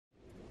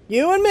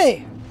You and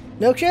me.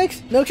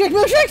 Milkshakes?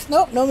 Milkshakes?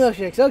 Nope, no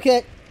milkshakes.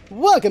 Okay.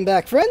 Welcome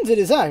back, friends. It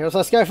is I,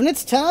 LostScarf, and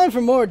it's time for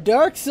more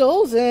Dark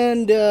Souls,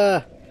 and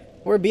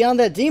we're beyond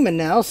that demon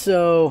now,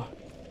 so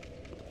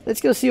let's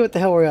go see what the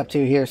hell we're up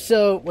to here.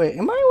 So, wait,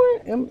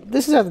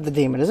 this is after the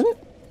demon, isn't it?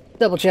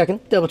 Double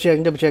checking.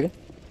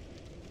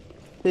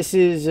 This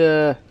is,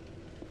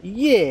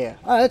 yeah.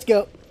 Alright, let's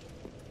go.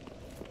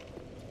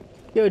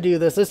 Go do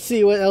this. Let's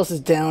see what else is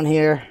down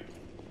here.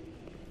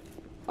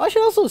 I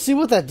should also see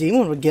what that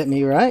demon would get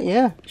me, right?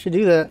 Yeah, should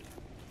do that.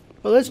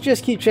 Well, let's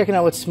just keep checking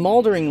out what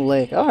Smoldering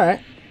Lake.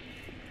 Alright.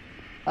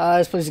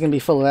 This place is going to be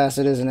full of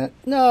acid, isn't it?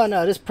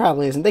 No, this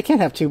probably isn't. They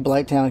can't have two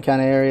Blighttown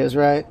kind of areas,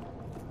 right?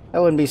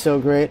 That wouldn't be so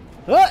great.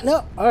 Oh,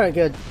 no. Alright,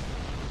 good.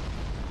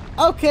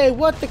 Okay,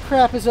 what the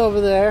crap is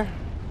over there?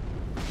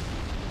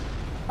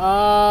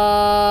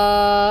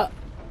 Oh,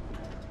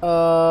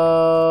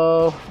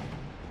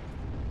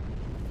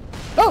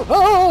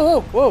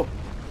 whoa. What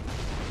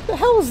the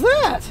hell is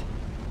that?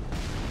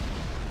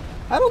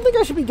 I don't think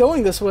I should be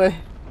going this way.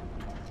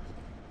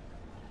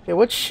 Okay,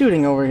 what's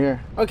shooting over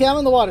here? Okay, I'm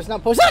in the water. It's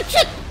not poison. Ah,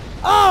 shit!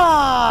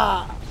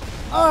 Ah!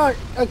 Oh,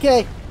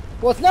 okay.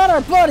 Well, it's not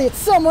our buddy. It's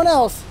someone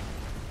else.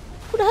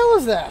 Who the hell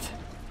is that?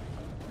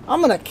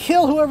 I'm gonna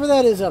kill whoever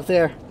that is up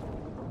there.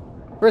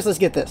 First, let's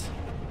get this.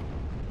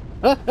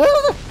 Oh,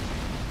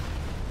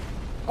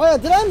 yeah,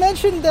 did I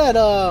mention that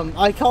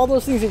I call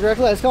those things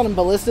incorrectly? I was calling them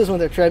ballistas when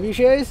they're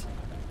trebuchets.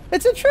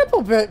 It's a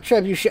triple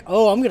trebuchet.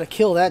 Oh, I'm gonna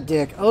kill that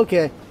dick.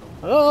 Okay.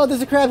 Oh,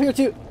 there's a crab here,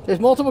 too.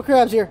 There's multiple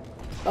crabs here.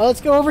 Oh,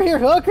 let's go over here.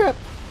 Oh, crap.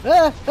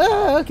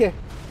 Okay.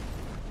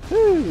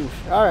 Whew.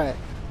 Alright.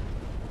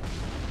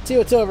 See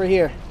what's over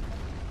here.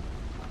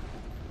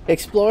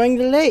 Exploring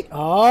the lake.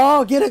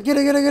 Oh, get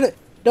it.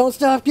 Don't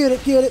stop. Get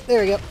it.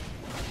 There we go.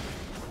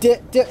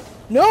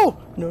 No!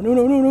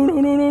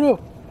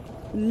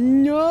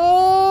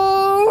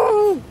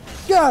 No!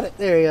 Got it.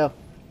 There you go.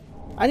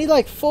 I need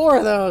like 4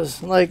 of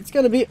those. Like, it's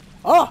gonna be...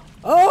 Oh,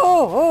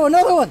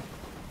 another one.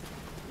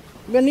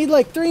 I'm gonna need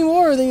like 3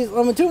 more of these.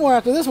 2 more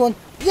after this one.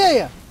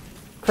 Yeah.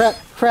 Crap.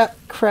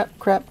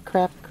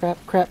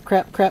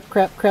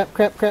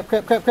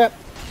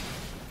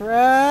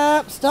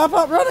 Stop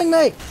outrunning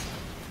me.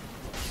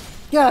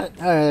 Got it. Alright,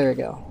 there we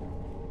go.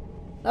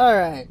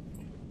 Alright.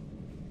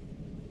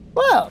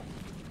 Well,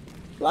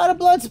 a lot of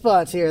blood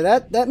spots here.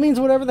 That means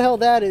whatever the hell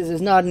that is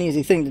not an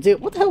easy thing to do.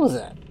 What the hell was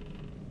that?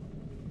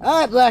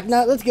 Alright, Black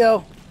Nut, let's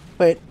go.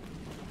 Wait,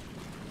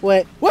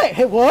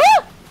 hey, what?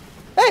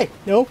 Hey,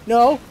 no.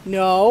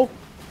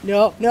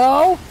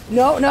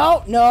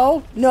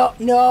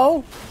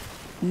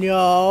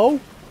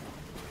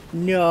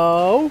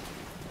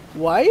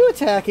 Why are you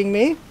attacking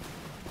me?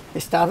 Hey,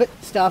 stop it.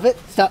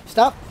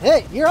 Stop.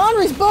 Hey, you're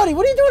Anri's buddy.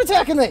 What are you doing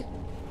attacking me?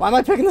 Why am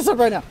I picking this up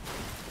right now?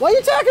 Why are you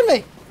attacking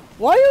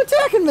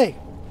me?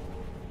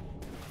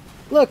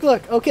 Look,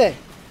 okay.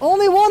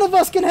 Only one of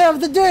us can have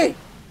the D.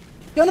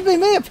 Gonna be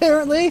me,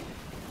 apparently.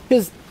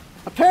 Because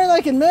apparently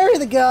I can marry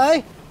the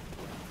guy.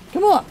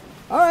 Come on.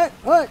 Alright,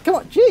 come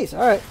on. Jeez,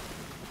 alright.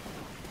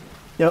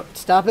 Nope,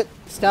 stop it.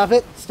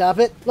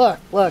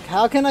 Look,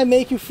 how can I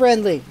make you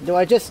friendly?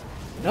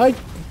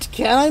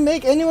 Can I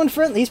make anyone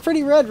friendly? He's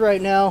pretty red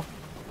right now.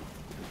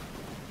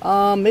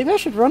 Maybe I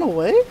should run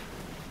away?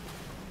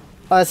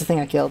 Oh, that's the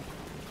thing I killed.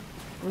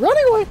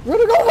 Running away!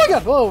 Oh my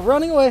god! Whoa,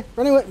 running away,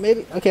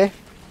 maybe, okay.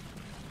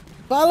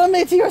 Follow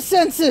me to your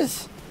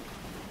senses!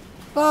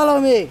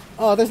 Follow me!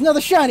 Oh, there's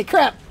another shiny,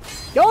 crap!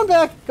 Going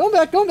back,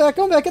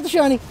 get the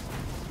shiny!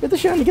 Get the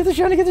shiny!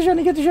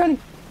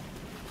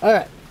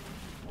 Alright.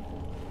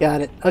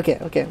 Got it. Okay,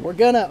 okay.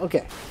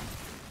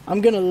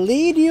 I'm gonna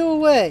lead you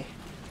away.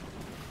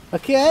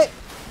 Okay?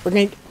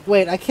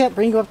 Wait, I can't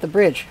bring you up the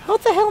bridge.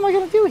 What the hell am I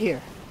gonna do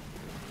here?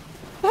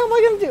 Why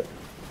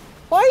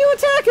are you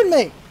attacking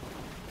me?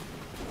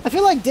 I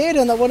feel like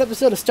Data in that one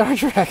episode of Star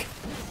Trek.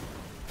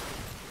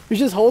 He's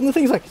just holding the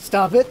things like,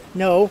 stop it.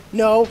 No.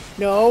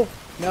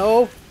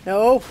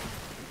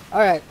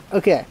 Alright,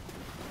 okay.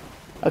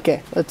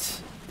 Okay,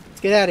 let's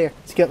get out of here.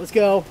 Let's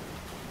go.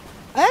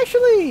 I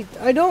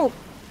don't...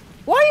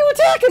 Why are you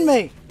attacking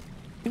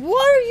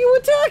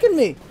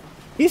me?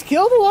 He's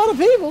killed a lot of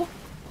people.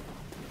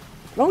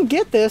 I don't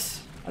get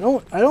this. I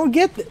don't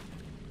get this.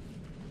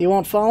 You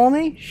won't follow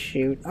me?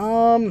 Shoot.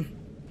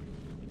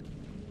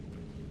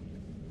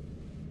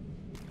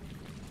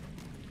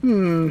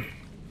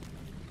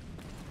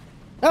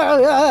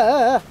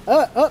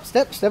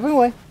 Stepping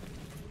away.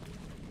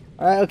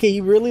 Alright, okay,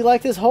 you really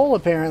like this hole,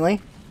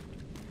 apparently.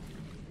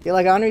 You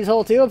like Anri's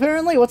hole, too,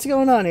 apparently? What's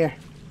going on here?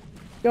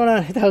 What's going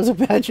on? That was a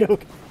bad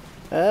joke.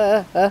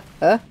 Okay,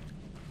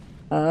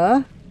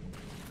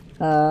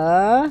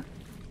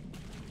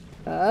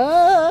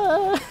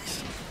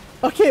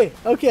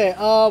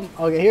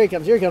 here he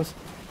comes.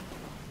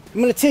 I'm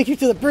gonna take you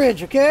to the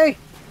bridge, okay?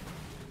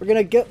 We're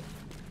gonna go...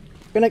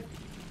 I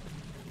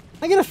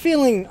get a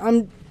feeling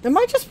am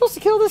I just supposed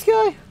to kill this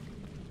guy?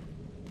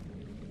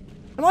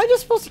 Am I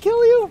just supposed to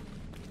kill you?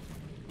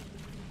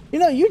 You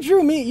know, you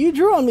drew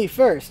on me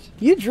first.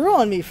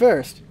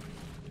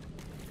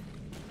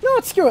 No,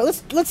 screw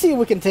it. Let's see if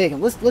we can take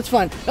him. Let's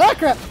find. Ah,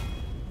 crap!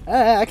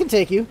 I can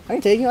take you. I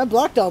can take you. I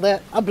blocked all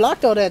that. I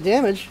blocked all that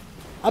damage.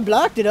 I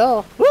blocked it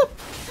all. Whoop!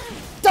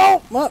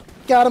 Don't! Oh,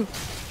 got him.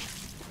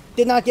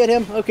 Did not get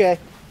him. Okay.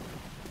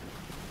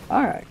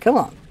 All right. Come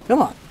on.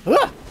 Come on.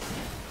 Ah!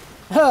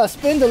 Oh,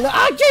 spin the.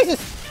 Ah, Jesus!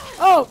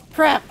 Oh,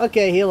 crap.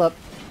 Okay, heal up.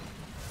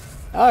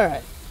 All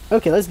right.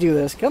 Okay, let's do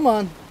this. Come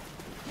on.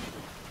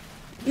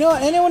 You know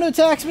what? Anyone who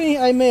attacks me,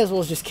 I may as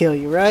well just kill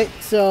you, right?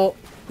 So,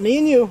 me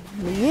and you.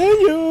 Me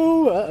and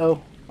you.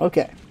 Uh-oh.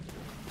 Okay.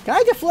 Can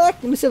I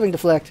deflect? Let me see if I can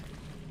deflect.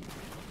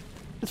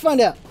 Let's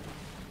find out.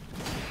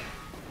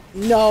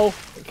 No.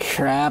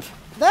 Crap.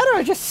 That or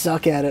I just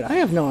suck at it. I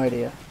have no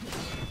idea.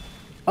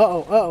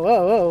 Uh-oh.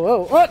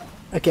 Uh-oh. What?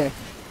 Okay.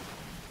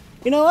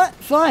 You know what?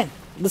 Fine.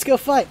 Let's go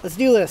fight. Let's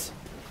do this.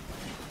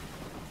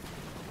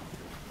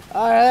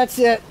 Alright, that's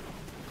it.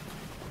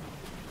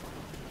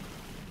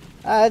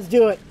 Alright, let's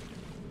do it.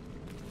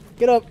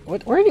 Get up.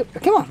 What? Where are you?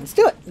 Come on, let's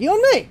do it. You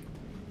and me.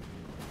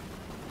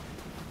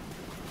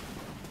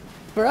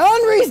 For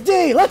Anri's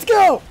D, let's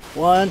go!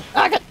 One.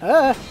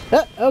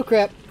 Oh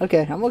crap.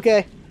 Okay, I'm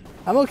okay.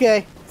 I'm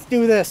okay. Let's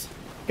do this.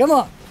 Come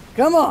on.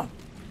 Come on.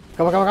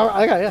 Come on.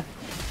 I got it.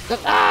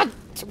 Ah!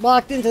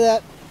 Locked into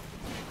that.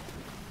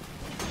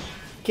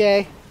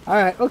 Okay.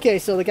 Alright, okay,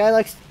 so the guy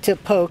likes to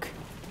poke.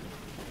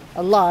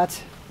 A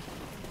lot.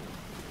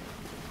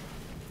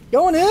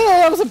 Going in!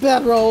 That was a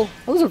bad roll.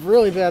 That was a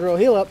really bad roll.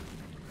 Heal up.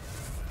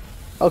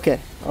 Okay,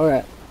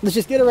 alright. Let's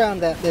just get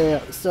around that. There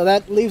we go. So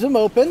that leaves him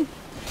open.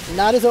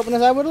 Not as open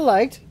as I would have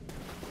liked.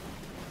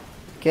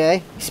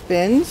 Okay, he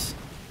spins.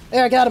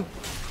 There, I got him.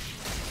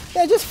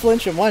 Yeah, just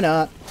flinch him. Why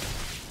not?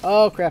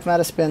 Oh, crap, I'm out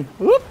of spin.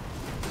 Whoop!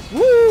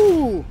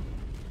 Woo!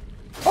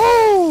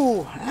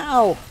 Oh!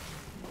 Ow!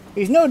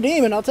 He's no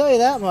demon, I'll tell you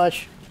that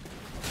much.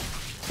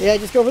 Yeah,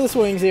 just go for the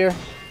swings here.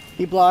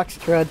 He blocks.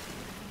 Crud.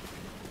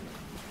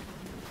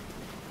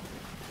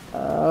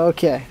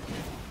 Okay.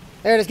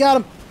 There it is. Got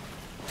him.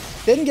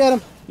 Didn't get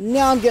him.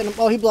 Now I'm getting him.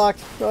 Oh, he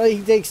blocked. Oh,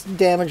 he takes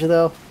damage,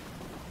 though.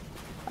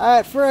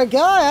 Alright, for a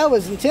guy I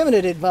was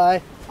intimidated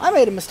by, I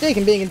made a mistake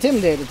in being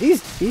intimidated.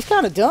 He's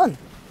kind of done.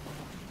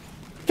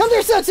 Come to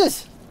your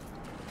senses!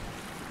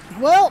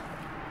 Well,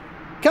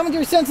 coming to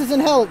your senses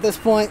in hell at this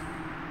point.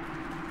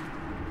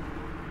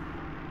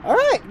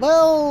 Alright,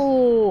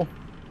 well...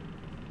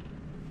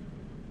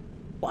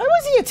 Why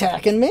was he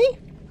attacking me?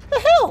 The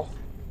hell?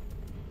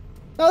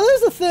 Now,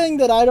 there's a thing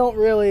that I don't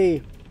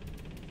really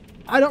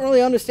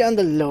understand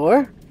the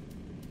lore.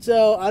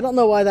 So, I don't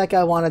know why that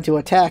guy wanted to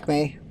attack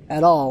me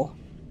at all.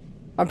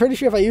 I'm pretty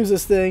sure if I use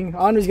this thing,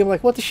 Anri's gonna be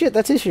like, what the shit?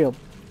 That's his shield.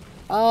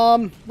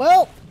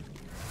 Well...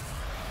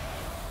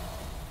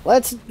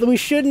 We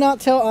should not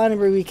tell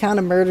Anri we kind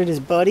of murdered his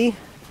buddy.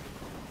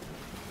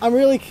 I'm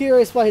really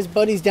curious why his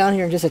buddy's down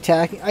here and just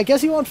attacking. I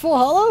guess he went full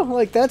hollow?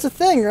 Like, that's a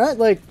thing, right?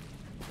 Like,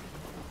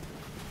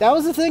 that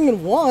was the thing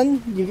in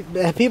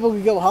 1. People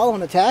could go hollow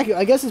and attack you.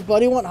 I guess his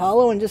buddy went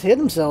hollow and just hit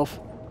himself.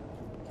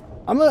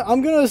 I'm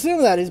gonna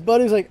assume that. His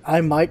buddy's like,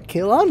 I might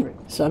kill Anri.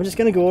 So I'm just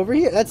gonna go over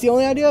here. That's the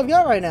only idea I've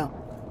got right now.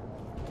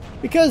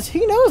 Because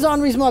he knows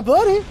Anri's my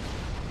buddy.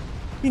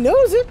 He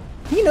knows it.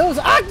 He knows.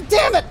 Ah,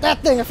 damn it!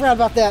 That thing! I forgot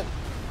about that.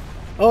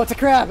 Oh, it's a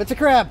crab. It's a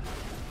crab.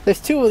 There's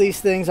 2 of these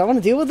things. I want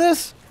to deal with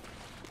this.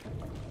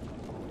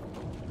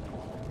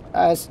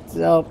 Is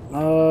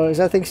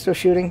that thing still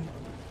shooting?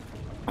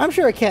 I'm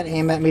sure it can't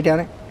aim at me down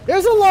here.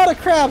 There's a lot of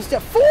crabs.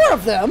 4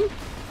 of them?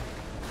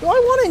 Do I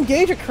want to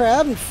engage a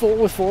crab with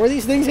 4 of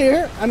these things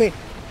here? I mean,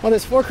 when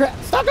there's 4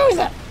 crabs... Stop doing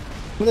that!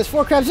 When there's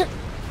 4 crabs here...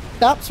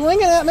 Stop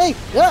swinging at me!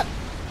 Yeah.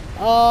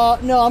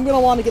 No, I'm going to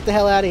want to get the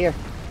hell out of here.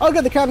 Oh,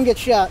 good, the crab can get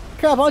shot.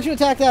 Crab, why don't you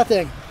attack that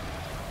thing?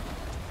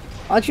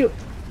 Why don't you...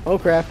 Oh,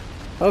 crap.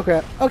 Oh,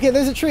 crap. Okay,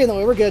 there's a tree in the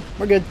way. We're good.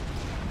 We're good.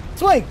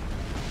 Swing!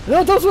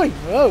 No, don't swing!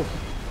 Oh.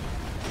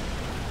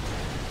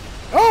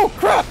 Oh,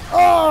 crap!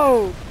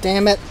 Oh,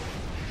 damn it.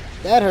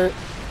 That hurt.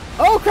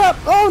 Oh, crap!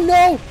 Oh,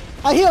 no!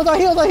 I healed,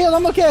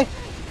 I'm okay.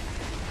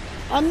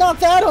 I'm not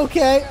that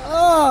okay.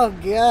 Oh,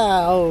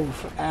 God.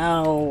 Oh,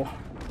 ow.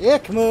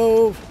 Ick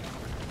move.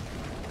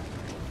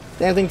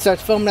 Damn thing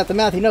starts foaming at the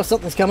mouth. You know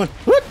something's coming.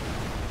 Whoop!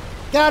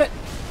 Got it.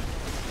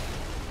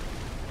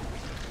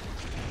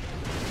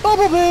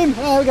 Bubble beam!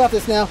 Oh, we got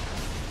this now.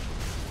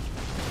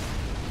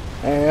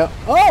 There we go.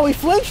 Oh, we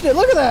flinched it.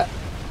 Look at that.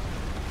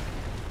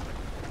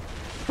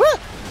 Whoop!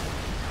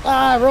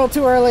 Ah, I rolled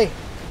too early.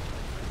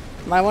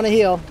 Might want to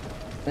heal.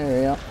 There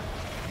we go.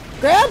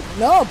 Grab?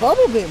 No,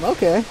 bubble beam.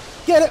 Okay.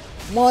 Get it.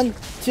 1,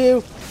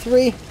 2,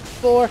 3,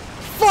 4,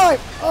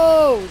 5.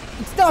 Oh,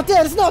 it's not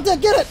dead. It's not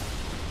dead. Get it.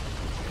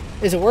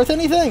 Is it worth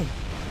anything?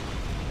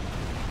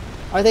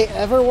 Are they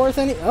ever worth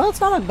any? Oh,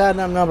 it's not a bad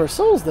number of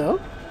souls, though.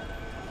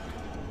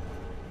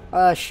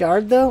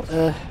 Shard, though?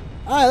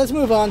 Alright, let's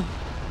move on.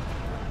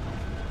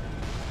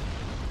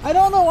 I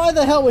don't know why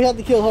the hell we had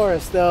to kill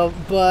Horus, though,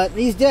 but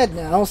he's dead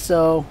now,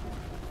 so...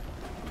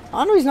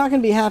 Anri's not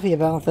going to be happy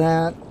about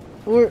that.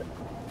 I'm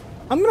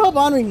going to hope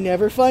Anri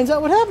never finds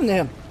out what happened to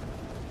him.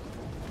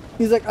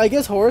 He's like, I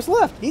guess Horus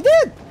left. He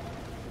did!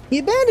 He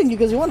abandoned you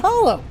because he went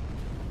hollow.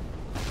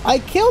 I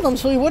killed him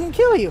so he wouldn't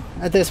kill you.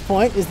 At this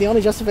point is the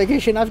only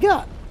justification I've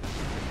got.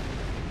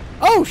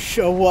 Oh,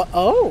 what?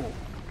 Oh.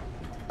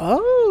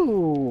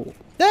 Oh.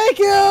 Thank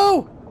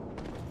you!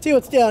 See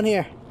what's down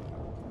here.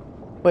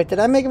 Wait, did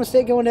I make a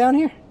mistake going down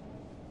here?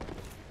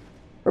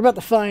 We're about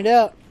to find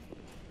out.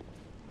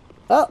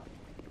 Oh.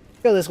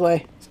 Go this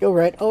way. Let's go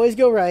right. Always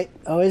go right.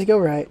 Always go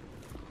right.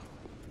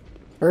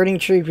 Burning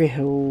tree.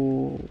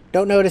 Oh.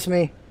 Don't notice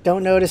me.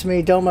 Don't notice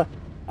me. Don't.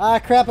 Ah,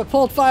 crap. I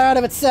pulled fire out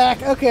of its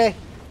sack. Okay.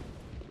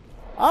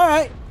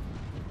 Alright.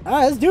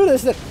 Alright, let's do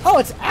this. Oh,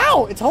 it's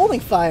ow! It's holding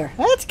fire.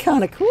 That's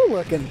kind of cool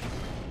looking.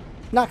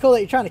 Not cool that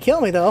you're trying to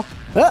kill me, though.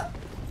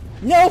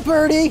 No,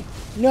 birdie!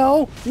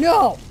 No,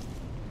 no!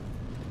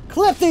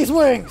 Clip these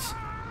wings!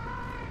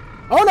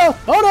 Oh no!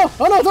 Oh no!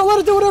 Oh no! Don't let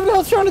it do whatever the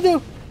hell it's trying to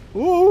do!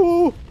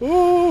 Ooh!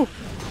 Ooh!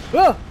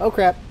 Oh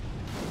crap.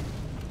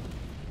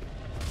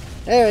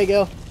 There we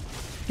go.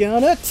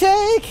 Gonna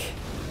take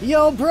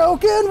your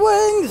broken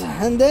wings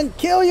and then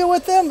kill you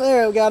with them.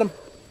 There, we got him.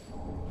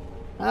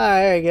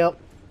 Alright, there you go.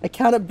 I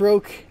kind of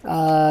broke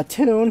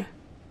tune.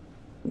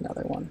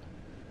 Another one.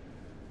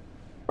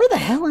 Where the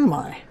hell am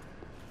I?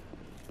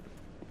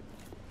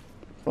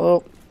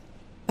 Well,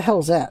 the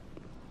hell's that?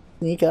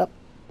 Sneak up.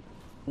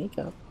 Sneak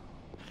up.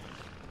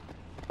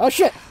 Oh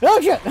shit! Oh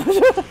shit!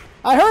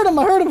 I heard him!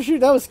 I heard him shoot!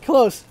 That was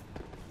close.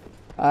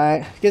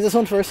 Alright, get this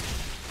one first.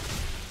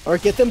 Or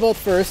get them both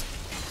first.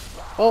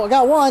 Oh, I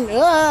got one!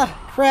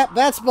 Ah! Crap!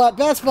 Bad spot!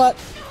 Bad spot!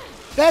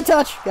 Bad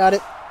touch! Got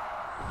it.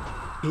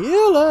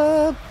 Heal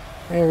up!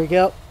 There we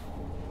go.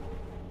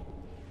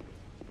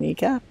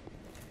 Kneecap.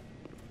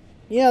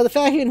 You know, the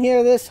fact you can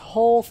hear this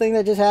whole thing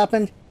that just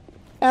happened,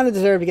 kind of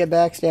deserve to get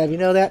backstabbed. You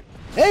know that?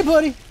 Hey,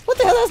 buddy! What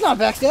the hell? That's not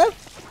backstab!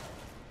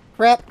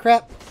 Crap,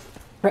 crap,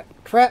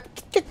 crap, crap.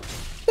 Get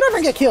over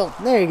and get killed.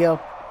 There you go.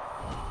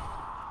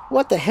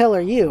 What the hell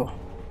are you?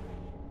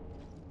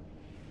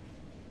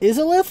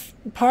 Izalith?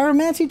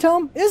 Pyromancy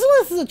Tome?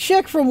 Izalith is a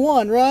chick from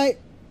 1, right?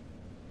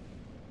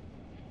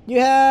 You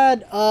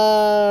had,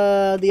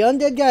 the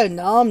undead guy,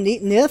 Nami,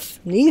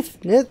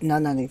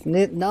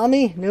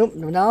 nope,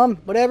 Nam,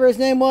 whatever his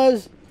name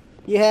was.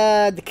 You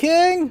had the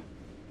king,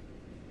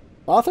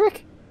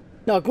 Lothric?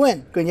 No,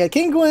 Gwyn. You had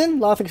King Gwyn,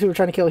 Lothric who we're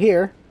trying to kill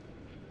here.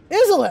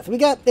 Izalith,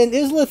 and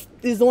Izalith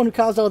is the one who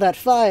caused all that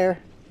fire.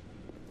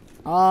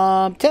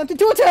 Tempted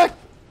to attack!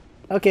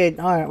 Okay,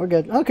 alright, we're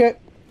good. Okay.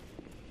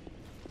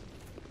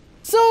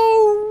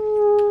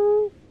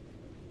 So,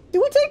 did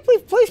we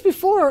take place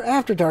before or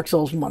after Dark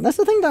Souls 1? That's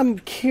the thing that I'm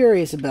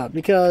curious about,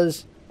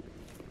 because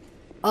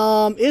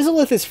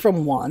Izalith is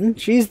from 1.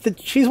 She's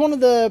one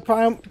of the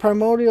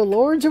primordial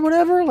lords or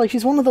whatever. Like,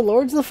 she's one of the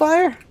lords of the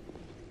fire.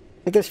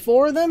 Like, there's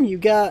 4 of them. You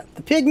got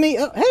the pygmy.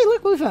 Oh, hey,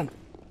 look what we found.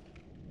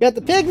 You got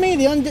the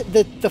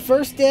pygmy, the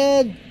first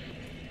dead,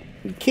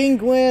 King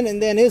Gwyn,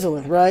 and then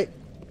Izalith, right?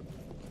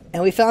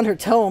 And we found her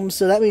tome,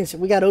 so that means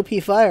we got OP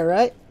fire,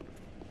 right?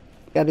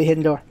 Gotta be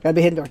hidden door. Gotta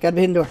be hidden door. Gotta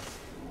be hidden door.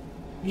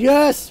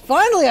 Yes!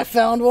 Finally I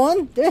found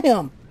one!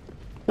 Damn!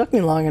 Took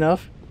me long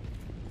enough.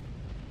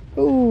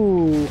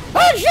 Ooh.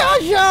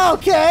 Oh,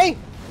 okay!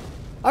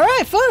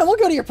 Alright, fine, we'll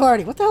go to your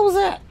party. What the hell was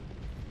that?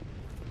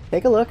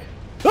 Take a look.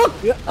 Oh!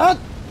 Yeah,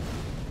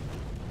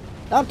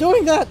 stop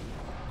doing that!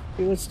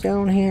 See what's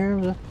down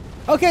here.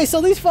 Okay, so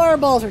these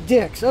fireballs are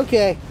dicks.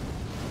 Okay.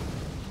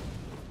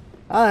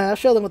 Alright, I'll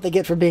show them what they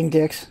get for being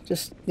dicks.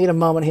 Just need a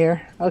moment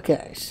here.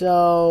 Okay,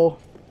 so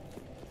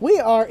we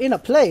are in a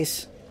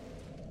place.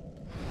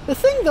 The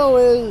thing, though,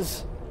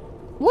 is,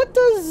 what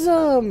does,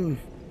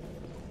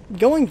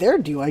 going there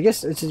do? I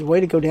guess it's a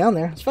way to go down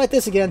there. Let's fight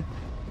this again.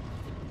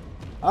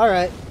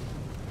 Alright.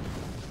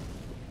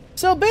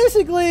 So,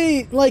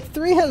 basically, like,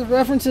 3 has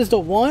references to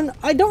 1.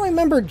 I don't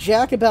remember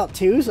jack about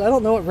 2, so I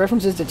don't know what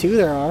references to 2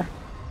 there are.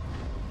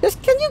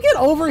 Just, can you get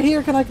over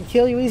here? Can I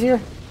kill you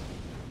easier?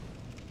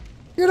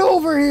 Get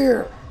over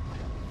here!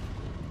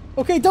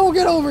 Okay, don't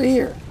get over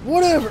here.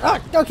 Whatever.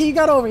 Ah, okay, you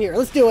got over here.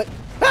 Let's do it.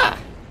 Ah!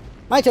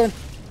 My turn.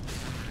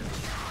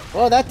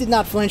 Well, that did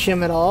not flinch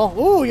him at all.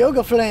 Ooh,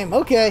 Yoga Flame.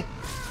 Okay.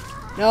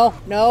 No,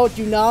 no,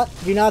 do not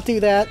do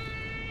that.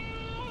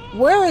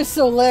 Where is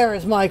Solaire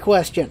is my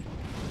question.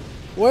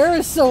 Where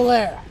is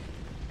Solaire?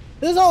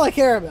 This is all I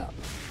care about.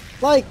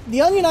 Like,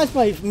 the Onion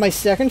Knight's my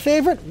second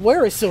favorite.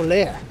 Where is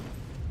Solaire?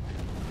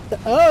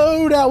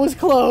 Oh, that was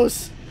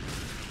close.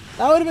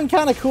 That would have been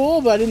kind of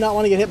cool, but I did not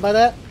want to get hit by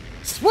that.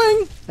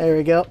 Swing! There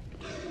we go.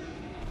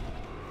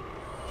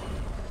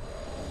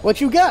 What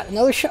you got?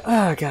 Another shot?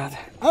 Oh, God.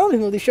 I don't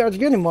even know if these shards are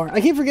good anymore.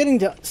 I keep forgetting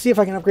to see if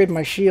I can upgrade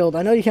my shield.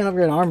 I know you can't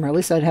upgrade armor. At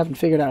least I haven't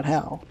figured out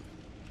how.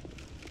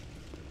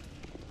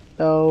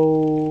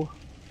 So,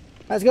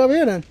 let's go over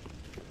here then.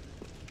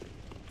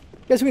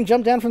 Guess we can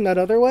jump down from that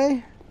other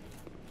way?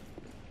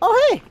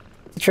 Oh, hey!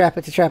 It's a trap,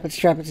 it's a trap, it's a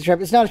trap, it's a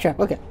trap. It's not a trap.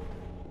 Okay.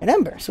 An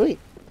ember. Sweet.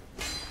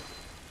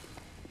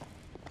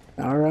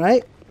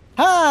 Alright.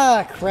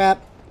 Ah,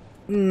 crap.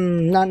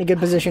 Not in a good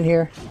position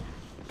here.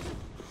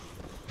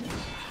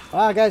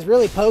 Wow, guy's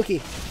really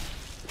pokey.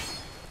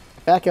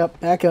 Back up,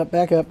 back up,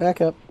 back up,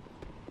 back up.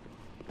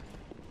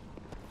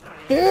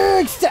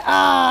 Big stab!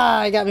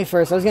 Ah, he got me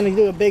first. I was gonna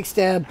do a big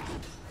stab.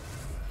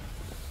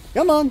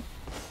 Come on.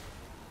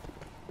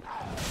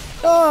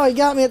 Oh, he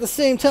got me at the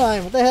same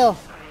time. What the hell?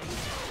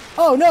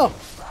 Oh, no.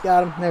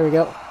 Got him. There we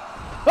go.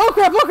 Oh,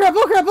 crap. Oh, crap.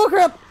 Oh, crap. Oh,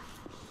 crap.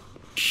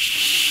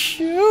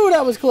 Shoo,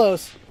 that was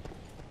close.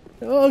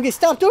 Okay,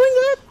 stop doing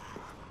that.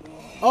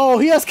 Oh,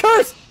 he has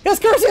curse. He has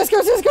curse. He has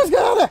curse. He has curse. Get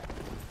out of there.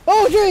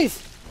 Oh,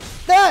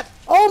 jeez. That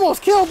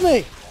almost killed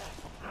me.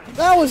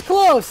 That was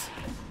close.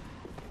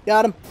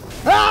 Got him.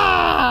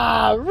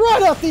 Ah!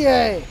 Right up the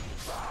A.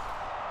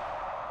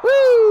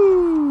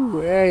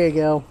 Woo! There you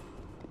go.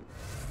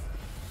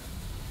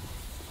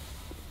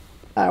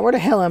 Alright, where the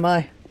hell am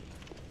I?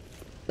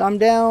 I'm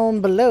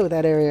down below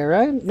that area,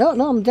 right? No,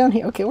 I'm down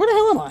here. Okay, where the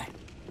hell am I?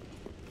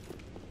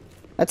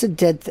 That's a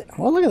dead thing.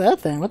 Well, look at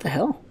that thing. What the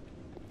hell?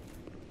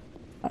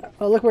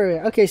 Oh, look where we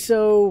are. Okay,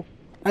 so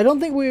I don't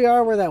think we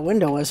are where that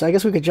window is, so I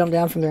guess we could jump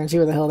down from there and see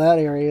where the hell that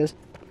area is.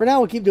 For now,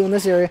 we'll keep doing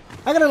this area.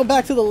 I gotta go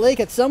back to the lake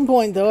at some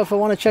point, though, if I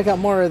want to check out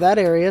more of that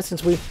area,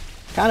 since we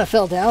kind of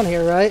fell down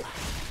here, right?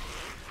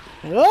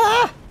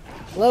 Ah!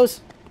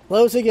 Close.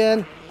 Close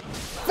again.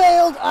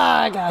 Failed.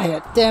 Ah, I got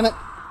hit. Damn it.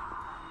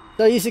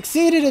 So you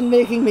succeeded in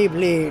making me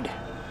bleed.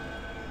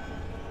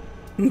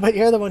 But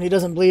you're the one who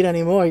doesn't bleed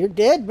anymore. You're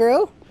dead,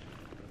 bro.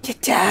 You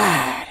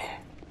died.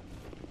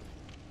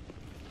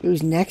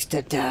 Who's next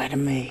to die to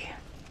me?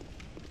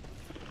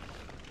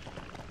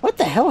 What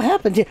the hell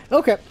happened here?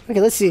 Oh, crap.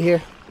 Okay, let's see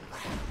here.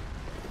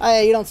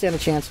 Hey, you don't stand a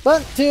chance.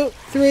 1, 2,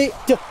 3,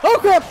 2. Oh,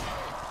 crap!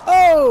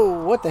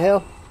 Oh, what the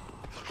hell?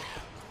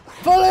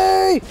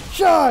 Fully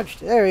charged!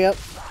 There we go.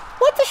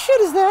 What the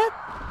shit is that?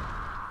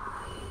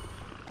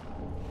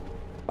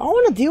 I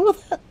want to deal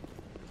with that.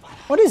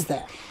 What is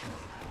that?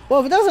 Well,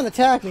 if it doesn't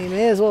attack me,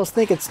 may as well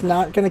think it's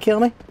not going to kill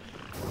me.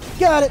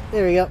 Got it!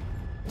 There we go.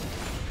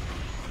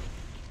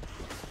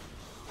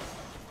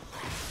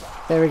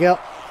 There we go.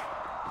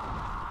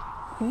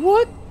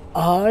 What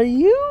are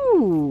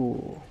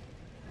you?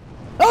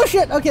 Oh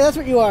shit! Okay, that's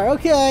what you are.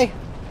 Okay.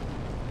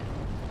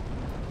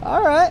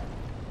 Alright.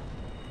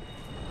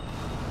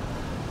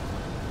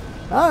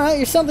 Alright,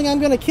 you're something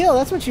I'm gonna kill.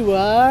 That's what you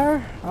are.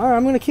 Alright,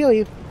 I'm gonna kill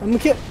you. I'm gonna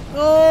kill.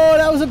 Oh,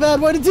 that was a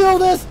bad way to deal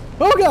with this!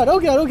 Oh god, oh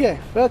god, okay.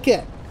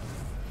 Okay.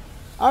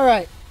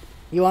 Alright.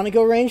 You wanna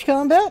go range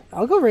combat?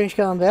 I'll go range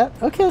combat.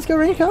 Okay, let's go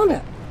range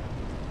combat.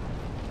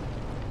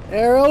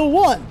 Arrow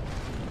 1.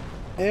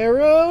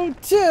 Arrow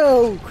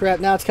 2.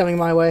 Crap, now it's coming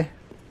my way.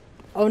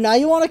 Oh, now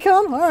you want to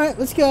come? Alright,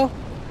 let's go.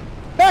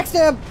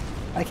 Backstab!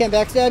 I can't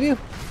backstab you?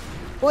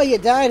 Well, you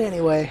died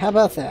anyway. How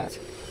about that?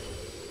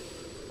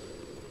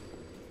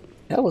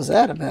 The hell was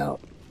that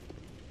about?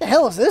 The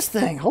hell is this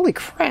thing? Holy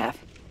crap.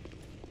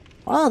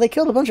 Wow, they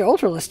killed a bunch of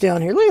ultralists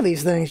down here. Look at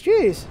these things.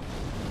 Jeez.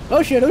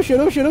 Oh shit, oh shit,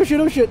 oh shit, oh shit,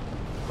 oh shit.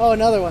 Oh,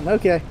 another one.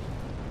 Okay.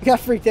 I got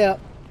freaked out.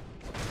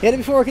 Hit it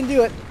before I can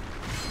do it.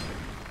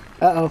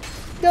 Uh-oh.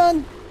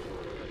 Done.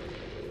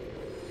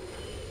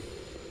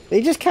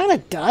 They just kind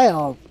of die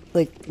all,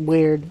 like,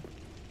 weird.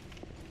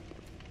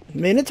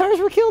 Minotaurs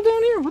were killed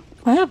down here?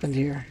 What happened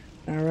here?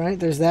 Alright,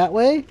 there's that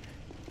way.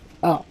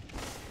 Oh.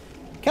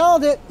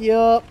 Called it.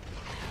 Yup.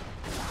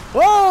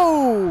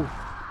 Whoa!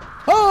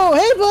 Oh,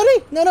 hey,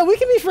 buddy! No, we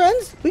can be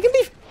friends. We can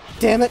be...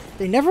 Damn it.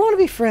 They never want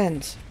to be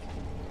friends.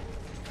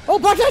 Oh,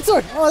 Black Knight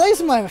Sword! Oh, these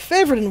are my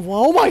favorite in...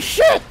 Oh, my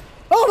shit!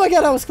 Oh, my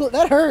God, that was close.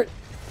 That hurt.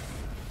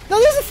 Now,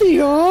 there's a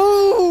few...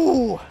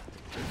 Oh!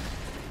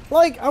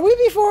 Like, are we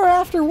before or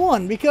after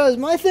 1? Because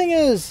my thing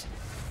is...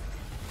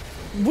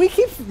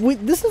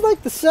 this is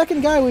like the second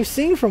guy we've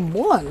seen from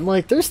 1.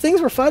 Like, there's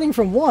things we're fighting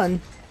from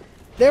 1.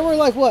 They were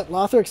like, what,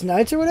 Lothric's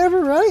Knights or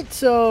whatever, right?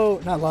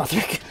 So, not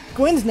Lothric.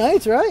 Gwyn's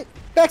Knights, right?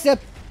 Backstep.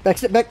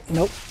 Backstep, back.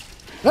 Nope.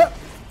 Oh.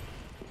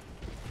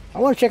 I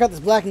want to check out this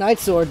Black Knight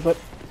Sword, but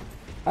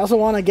I also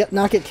want to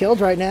not get killed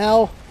right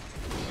now.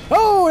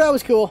 Oh, that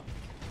was cool.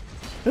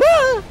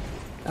 Ah!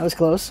 That was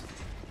close.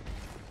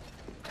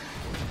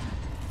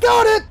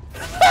 Got it!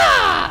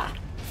 Ah!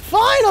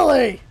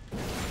 Finally!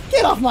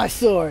 Get off my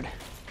sword!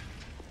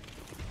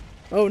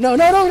 Oh, no.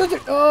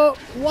 Oh,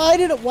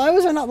 why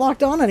was I not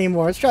locked on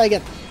anymore? Let's try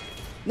again.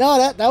 No,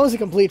 that was a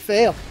complete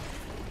fail.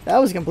 That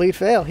was a complete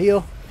fail.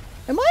 Heal.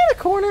 Am I in a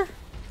corner?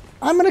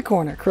 I'm in a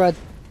corner, crud.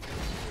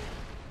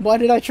 Why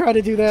did I try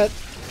to do that?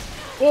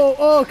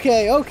 Oh,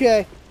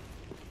 okay.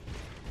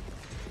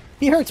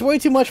 He hurts way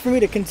too much for me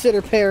to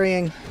consider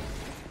parrying.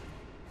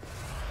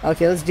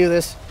 Okay, let's do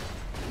this.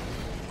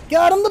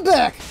 Got him the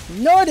back!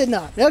 No, I did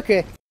not.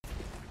 Okay.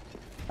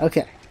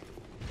 Okay.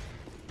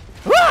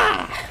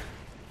 Ah!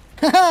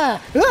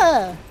 Ha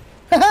ha!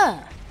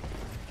 Ha!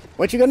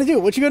 What you gonna do?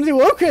 What you gonna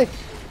do? Okay!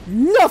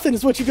 Nothing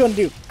is what you gonna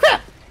do.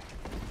 Crap!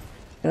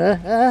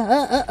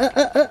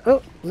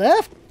 Oh,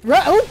 left,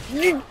 right.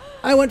 Oh,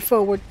 I went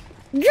forward.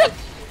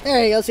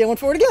 There you go. See, I went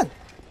forward again.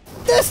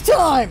 This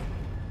time!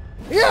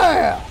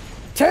 Yeah!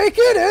 Take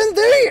it in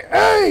the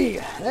A!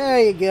 There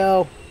you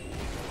go.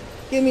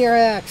 Give me your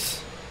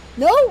axe.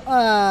 No?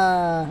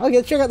 Okay,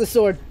 let's check out the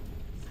sword.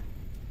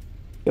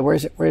 Yeah, where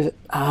is it? Where is it?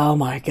 Oh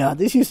my god,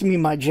 this used to be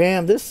my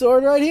jam. This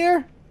sword right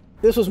here?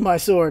 This was my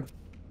sword.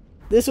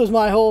 This was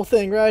my whole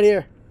thing right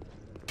here.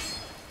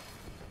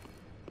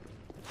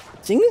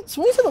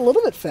 Swings it a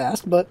little bit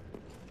fast, but...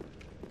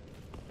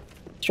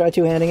 Try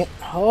two-handing it.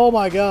 Oh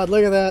my god,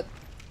 look at that.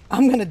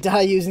 I'm gonna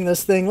die using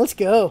this thing. Let's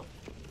go.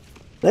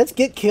 Let's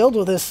get killed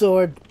with this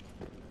sword.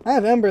 I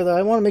have Ember, though.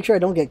 I want to make sure I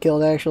don't get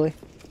killed, actually.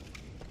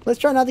 Let's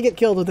try not to get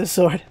killed with this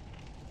sword.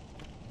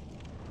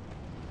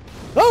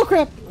 Oh,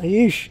 crap!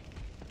 Yeesh.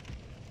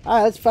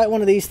 Alright, let's fight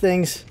one of these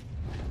things.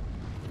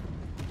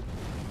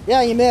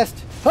 Yeah, you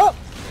missed. Oh!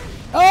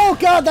 Oh,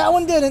 God, that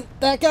one didn't.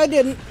 That guy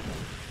didn't.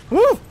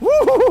 Woo!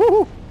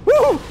 Woo!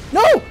 Woo!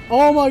 No!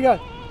 Oh, my God.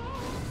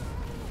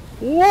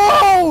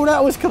 Whoa!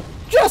 That was cool.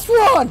 Just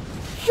run!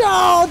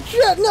 Oh,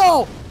 shit!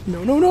 No!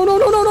 No, no, no, no,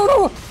 no, no, no,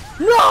 no!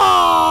 No!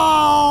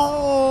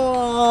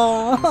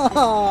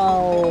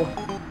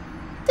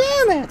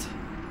 Damn it!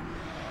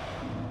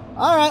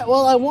 Alright,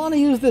 well, I want to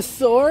use this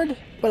sword,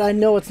 but I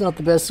know it's not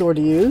the best sword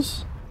to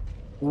use.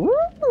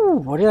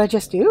 Ooh, what did I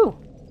just do?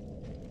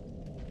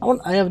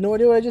 I have no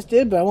idea what I just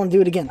did, but I want to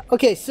do it again.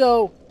 Okay,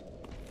 so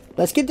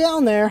let's get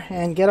down there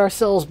and get our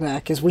souls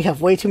back, because we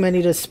have way too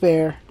many to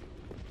spare.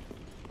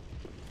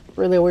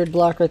 Really a weird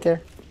block right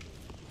there.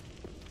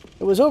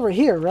 It was over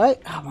here, right?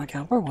 Oh my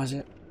god, where was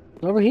it?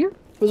 Over here?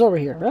 It was over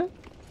here, right?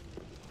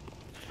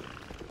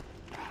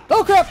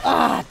 Oh crap!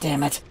 Ah,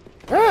 damn it!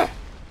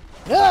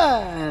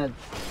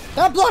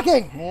 Stop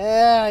blocking!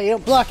 Yeah, you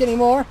don't block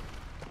anymore.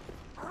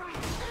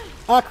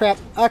 Ah crap,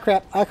 ah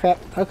crap, ah crap,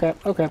 oh crap,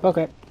 oh crap, oh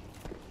crap.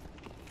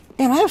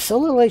 Damn, I have so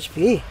little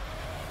HP.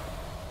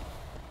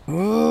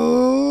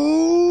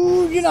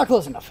 Ooh, you're not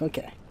close enough,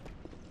 okay.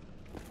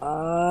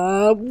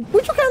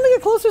 Would you kindly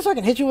get closer so I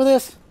can hit you with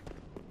this?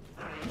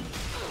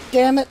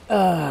 Damn it.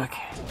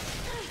 Okay.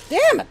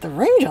 Damn it, the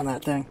range on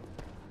that thing.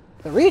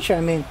 The reach,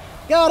 I mean.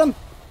 Got him.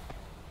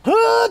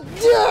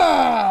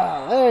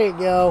 There you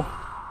go.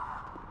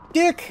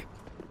 Dick.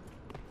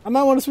 I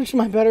might want to switch to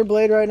my better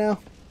blade right now.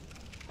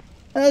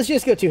 Let's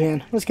just go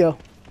two-hand. Let's go.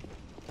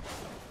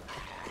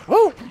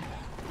 Oh!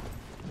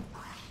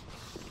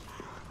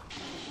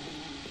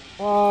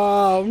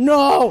 Oh,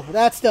 no!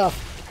 That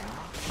stuff.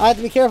 I have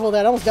to be careful of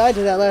that. I almost died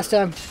to that last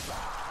time.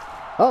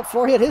 Oh,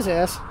 4 hit his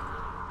ass.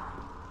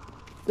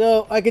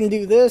 So, I can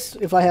do this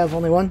if I have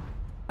only one.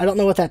 I don't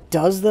know what that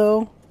does,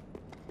 though.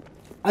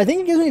 I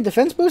think it gives me a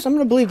defense boost. I'm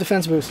going to believe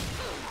defense boost.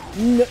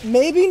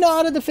 Maybe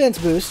not a defense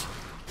boost.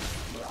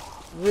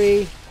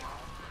 3,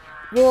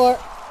 4.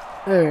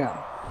 There we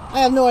go. I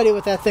have no idea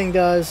what that thing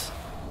does.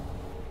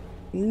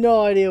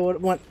 No idea what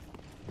it went.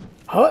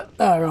 Huh?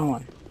 Oh, wrong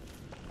one.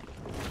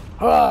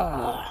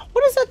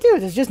 What does that do?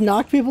 Does it just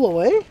knock people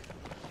away?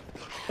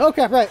 Oh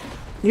crap, right.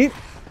 Yeep.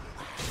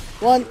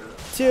 1,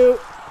 2,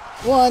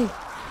 1,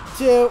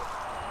 2.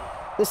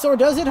 This sword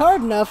does hit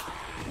hard enough.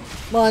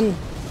 1,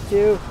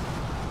 2.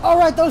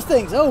 Alright, those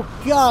things. Oh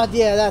god,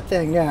 yeah, that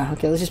thing. Yeah,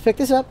 okay, let's just pick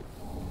this up.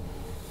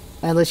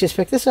 And let's just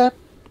pick this up.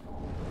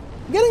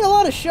 I'm getting a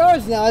lot of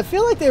shards now. I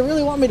feel like they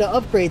really want me to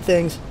upgrade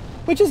things.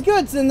 Which is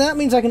good, then that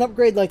means I can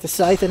upgrade like the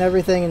scythe and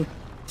everything and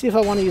see if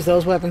I want to use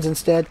those weapons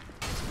instead.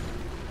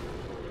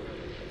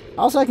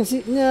 Also, I can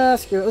see... Nah,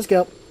 screw it. Let's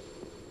go.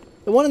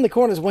 The one in the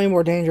corner is way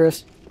more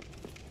dangerous.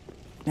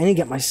 I need to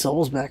get my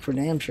souls back for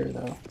damn sure,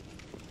 though.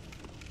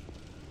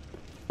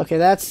 Okay,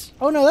 that's...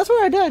 Oh, no, that's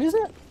where I died,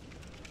 isn't it?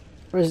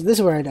 Or is this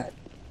where I died?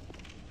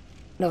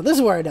 No, this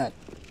is where I died.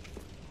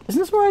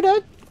 Isn't this where I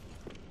died?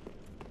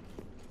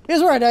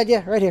 Here's where I died,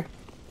 yeah, right here.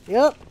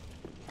 Yep.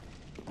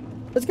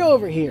 Let's go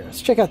over here.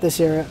 Let's check out this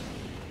area.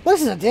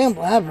 This is a damn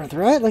labyrinth,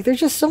 right? Like, there's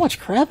just so much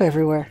crap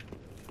everywhere.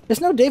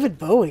 There's no David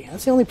Bowie.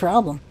 That's the only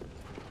problem.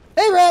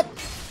 Hey, rat!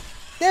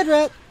 Dead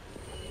rat!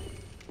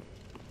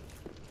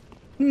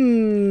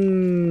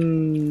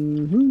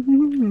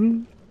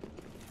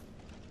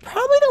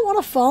 Probably don't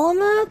want to fall in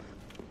that.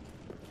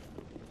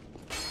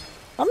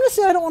 I'm going to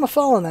say I don't want to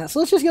fall in that. So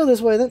let's just go this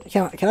way then.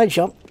 Can I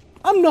jump?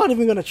 I'm not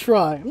even going to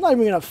try. I'm not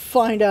even going to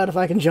find out if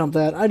I can jump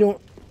that. I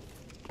don't...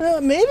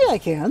 maybe I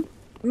can.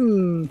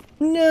 No,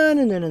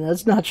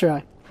 let's not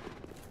try.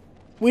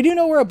 We do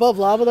know we're above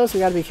lava, though, so we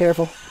gotta be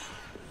careful.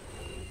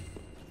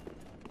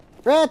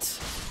 Rats!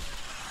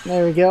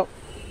 There we go.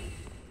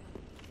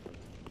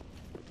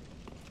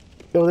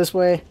 Go this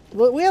way.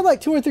 We have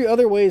like 2 or 3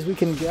 other ways we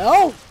can go.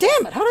 Oh,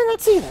 damn it! How did I not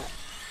see that?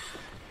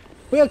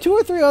 We have 2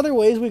 or 3 other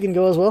ways we can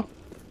go as well.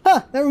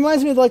 Huh, that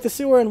reminds me of like the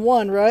sewer in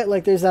 1, right?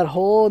 Like there's that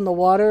hole in the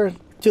water,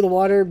 to the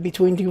water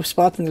between 2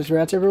 spots, and there's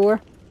rats everywhere.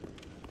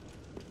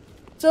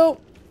 So...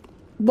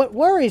 what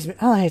worries me...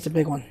 oh, it's a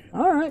big one.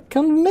 Alright,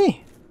 come to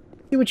me.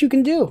 See what you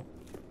can do.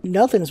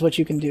 Nothing is what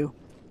you can do.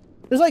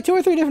 There's like 2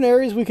 or 3 different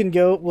areas we can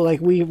go. Well,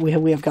 like, we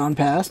have gone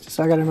past.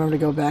 So I gotta remember to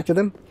go back to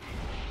them.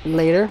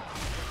 Later.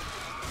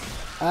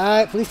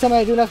 Alright, please tell me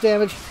I do enough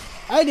damage.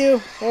 I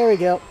do. There we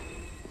go.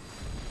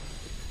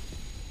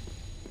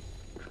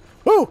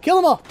 Ooh, kill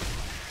them all.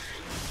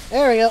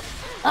 There we go.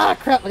 Ah,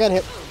 crap, I got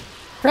hit.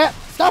 Crap,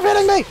 stop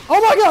hitting me. Oh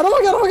my god, oh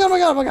my god, oh my god, oh my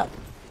god, oh my god.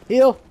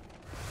 Heal.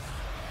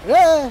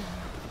 Yeah.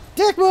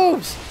 Dick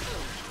moves!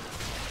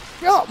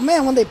 Oh,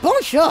 man, when they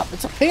bunch up,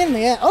 it's a pain in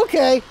the ass.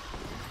 Okay.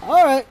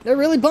 Alright, they're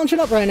really bunching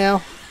up right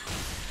now.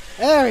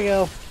 There we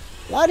go.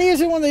 A lot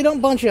easier when they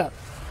don't bunch up.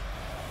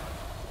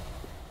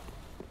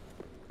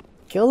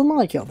 Kill them all?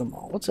 I killed them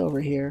all. What's over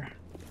here?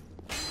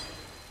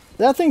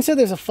 That thing said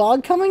there's a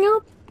fog coming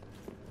up?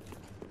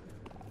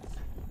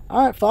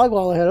 Alright, fog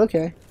wall ahead,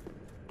 okay.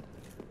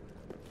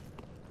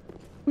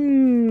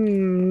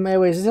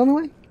 Wait, is this the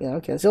only way? Yeah,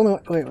 okay, it's the only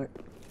way. Wait.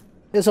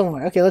 It's the only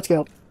way. Okay, let's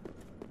go.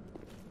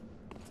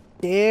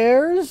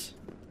 Stairs?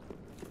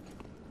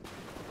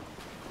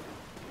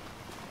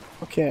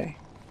 Okay.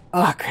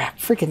 Oh, crap.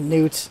 Freaking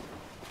newts.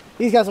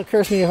 These guys will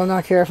curse me if I'm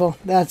not careful.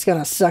 That's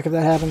gonna suck if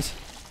that happens.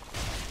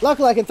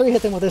 Luckily, I can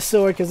 3-hit them with this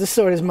sword, because this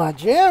sword is my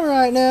jam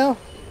right now.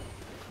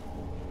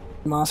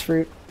 Moss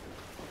fruit.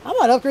 I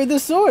might upgrade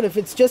this sword. If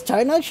it's just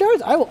Titanite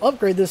shards, I will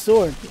upgrade this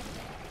sword.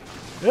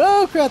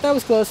 Oh, crap. That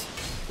was close.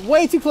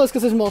 Way too close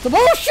because there's multiple.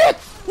 Oh, shit!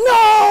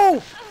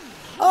 No!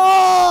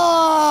 Ah!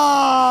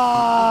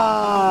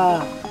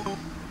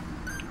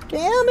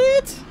 Damn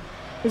it!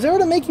 Is there a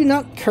way to make you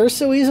not curse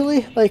so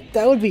easily? Like,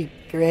 that would be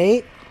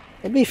great.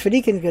 That'd be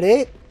freaking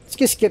great. Let's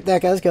just skip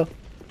that, guys. Go.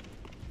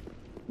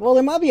 Well,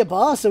 there might be a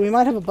boss, so we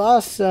might have a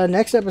boss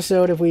next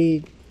episode if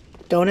we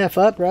don't F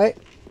up, right?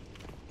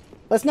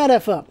 Let's not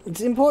F up.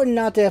 It's important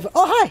not to F up.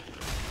 Oh, hi!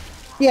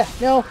 Yeah,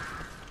 no.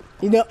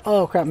 You know,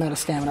 oh crap, I'm out of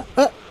stamina.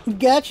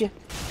 Gotcha.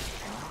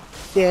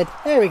 Dead.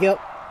 There we go.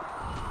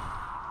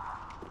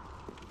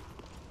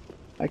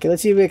 Okay,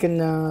 let's see if we can,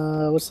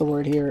 what's the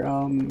word here?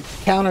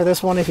 Counter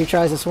this one if he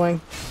tries to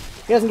swing.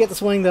 He doesn't get the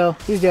swing, though.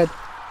 He's dead.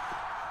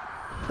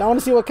 I want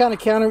to see what kind of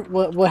counter,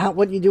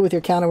 what you do with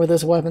your counter with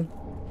this weapon.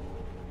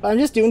 But I'm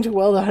just doing too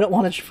well that I don't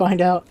want to find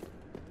out.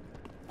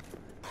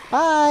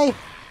 Hi!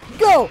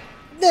 Go!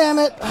 Damn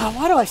it! Oh,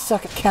 why do I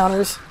suck at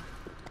counters?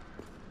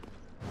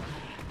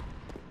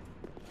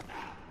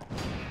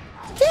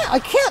 Damn, I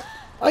can't!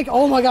 Like,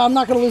 oh my god, I'm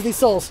not gonna lose these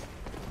souls.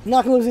 I'm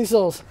not gonna lose these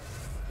souls.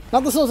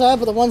 Not the souls I have,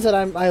 but the ones that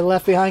I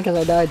left behind because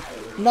I died.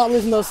 I'm not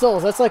losing those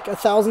souls. That's like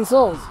 1,000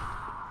 souls.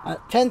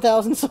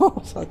 10,000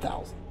 souls.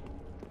 1,000.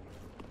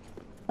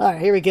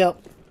 Alright, here we go.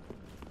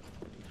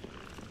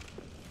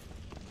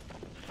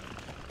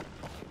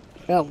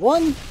 Got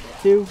 1,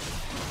 2.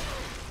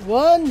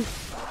 1,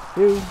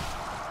 2,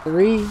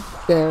 3.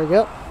 There we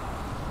go.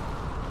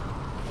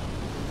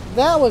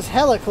 That was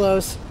hella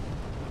close.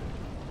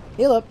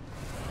 Heal up.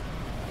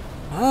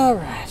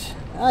 Alright.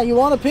 You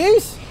want a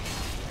piece?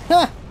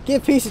 Ha!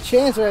 Give peace a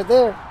chance right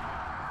there.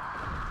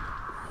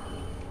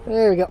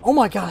 There we go. Oh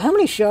my god, how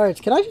many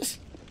shards? Can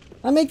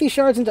I make these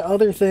shards into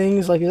other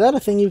things? Like, is that a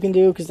thing you can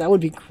do? Because that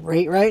would be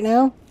great right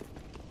now.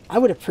 I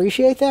would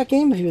appreciate that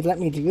game if you would let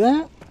me do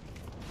that.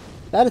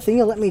 Is that a thing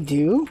you'll let me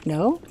do?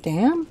 No?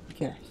 Damn.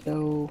 Okay,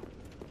 so...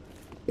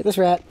 Get this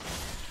rat.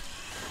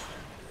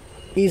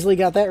 Easily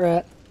got that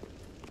rat.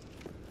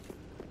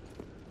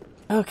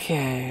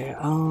 Okay,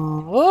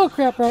 oh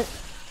crap, right.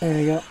 There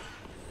you go.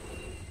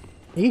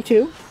 You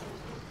too.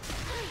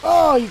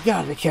 Oh, you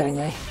gotta be kidding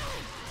me.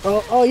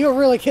 Oh, you're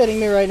really kidding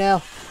me right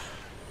now.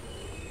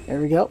 There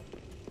we go.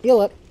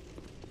 Heal up.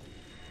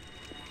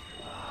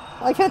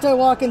 Why can't I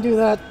walk and do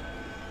that?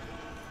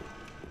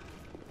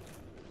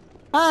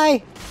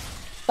 Hi!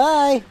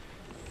 Hi!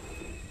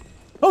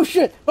 Oh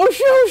shit! Oh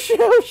shit! Oh shit!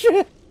 Oh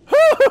shit!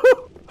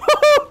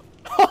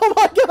 Oh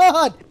my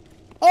god!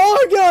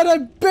 Oh my god! I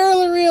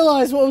barely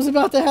realized what was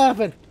about to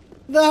happen.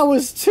 That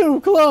was too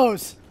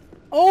close.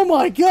 Oh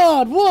my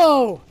god!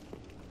 Whoa!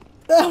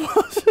 That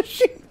was a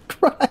shit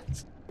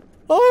Christ.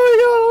 Oh my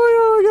god!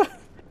 Oh my god!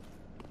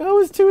 That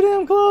was too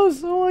damn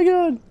close. Oh my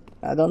god!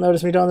 Don't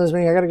notice me. Don't notice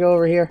me. I gotta go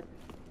over here.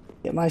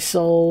 Get my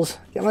souls.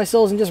 Get my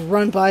souls and just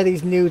run by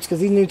these newts, because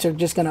these newts are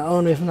just gonna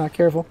own me if I'm not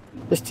careful.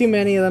 There's too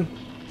many of them.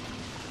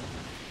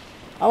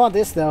 I want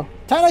this though.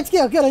 Titanite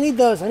scale. Good. I need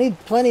those. I need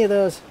plenty of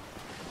those.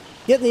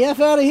 Getting the F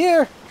out of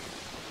here. What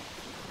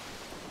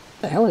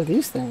the hell are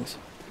these things?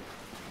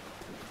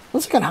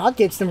 Looks like I can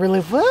hotgate them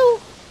really well.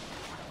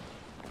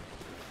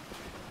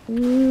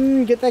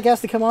 Get that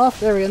gas to come off.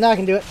 There we go. Now I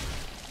can do it.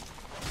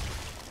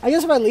 I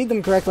guess if I lead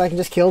them correctly, I can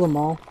just kill them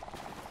all.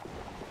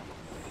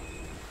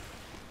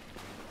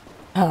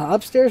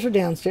 Upstairs or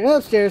downstairs?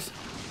 Upstairs.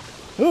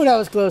 Ooh, that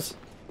was close.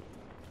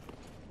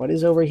 What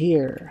is over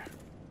here?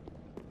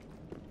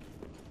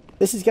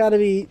 This has got to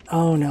be...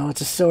 Oh no,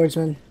 it's a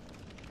swordsman.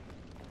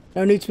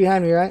 No newts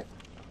behind me, right?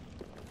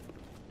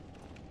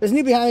 There's a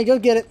newt behind me. Go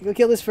get it. Go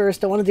kill this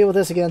first. Don't want to deal with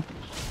this again.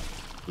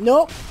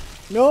 Nope.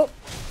 Nope.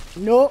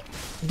 Nope.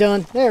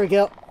 Done. There we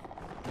go.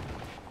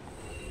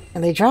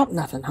 And they dropped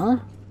nothing, huh?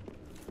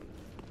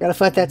 Gotta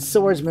fight that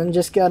swordsman.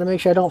 Just gotta make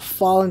sure I don't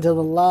fall into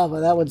the lava.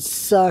 That would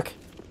suck.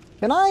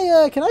 Can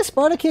I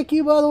Sparta kick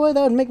you, by the way?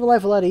 That would make my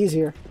life a lot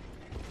easier.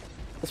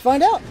 Let's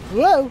find out.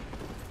 Whoa.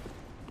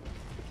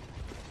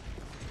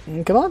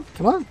 Come on.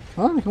 Come on.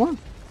 Come on. Come on.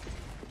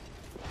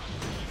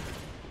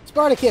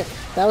 Sparta kick.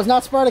 That was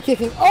not Sparta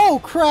kicking. Oh,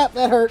 crap.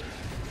 That hurt.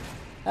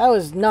 That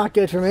was not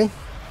good for me.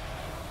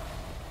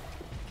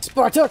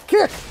 Sparta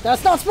kick.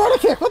 That's not Sparta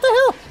kick. What the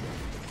hell?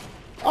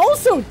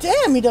 Also,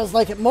 damn, he does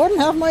like it more than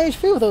half my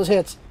HP with those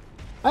hits.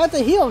 I have to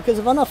heal, because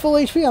if I'm not full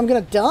HP, I'm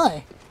going to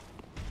die.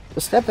 So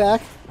step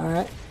back.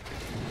 Alright.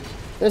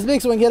 There's the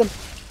big swing. Hit him.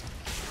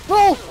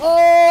 Roll!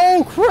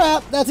 Oh,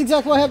 crap! That's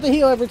exactly why I have to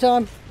heal every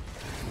time.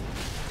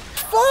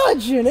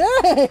 Fudging,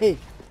 hey!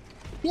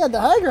 He had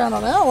the high ground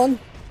on that one.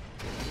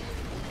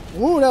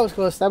 Ooh, that was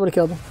close. That would have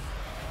killed him.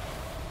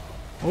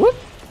 Whoop!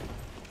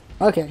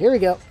 Okay, here we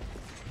go.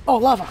 Oh,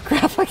 lava.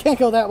 Crap, I can't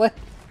go that way.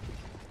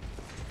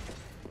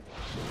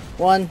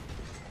 1,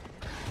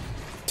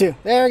 2.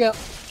 There we go.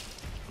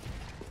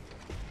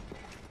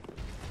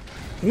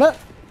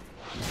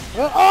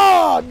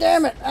 Oh,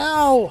 damn it.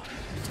 Ow.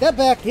 Step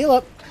back. Heal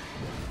up.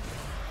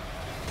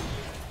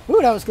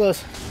 Ooh, that was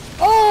close.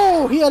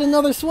 Oh, he had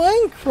another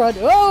swing. Crud.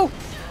 Oh,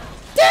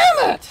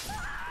 damn it.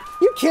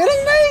 You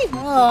kidding me?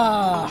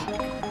 Ah.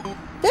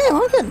 Damn,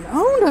 I'm getting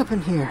owned up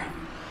in here.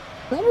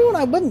 Remember when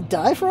I wouldn't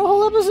die for a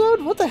whole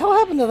episode? What the hell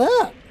happened to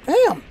that?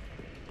 Damn.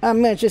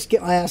 I'm gonna just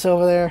get my ass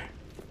over there.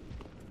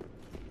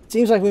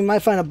 Seems like we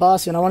might find a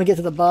boss soon. I want to get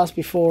to the boss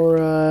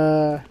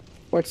before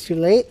it's too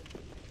late.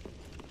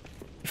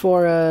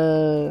 Before,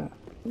 well,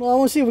 I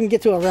want to see if we can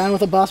get to a round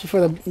with a boss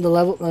before the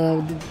level,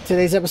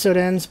 today's episode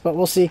ends, but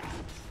we'll see. It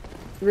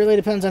really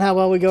depends on how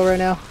well we go right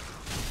now.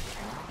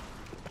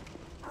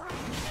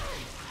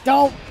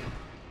 Don't!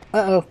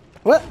 Uh-oh.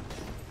 What?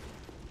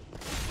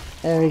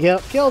 There we go.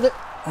 Killed it.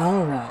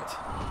 Alright.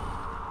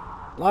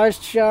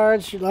 Large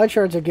shards. Large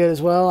shards are good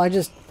as well. I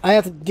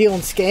have to deal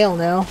in scale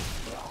now.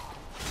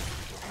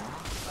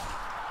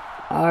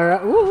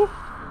 Alright. Woo!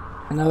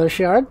 Another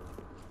shard.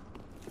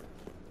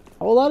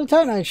 A whole lot of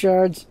Titanite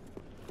shards.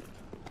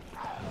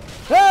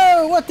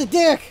 Oh, what the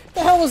dick? What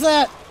the hell was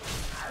that?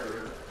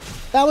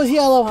 That was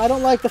yellow. I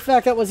don't like the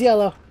fact that was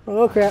yellow.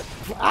 Oh, crap.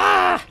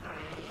 Ah!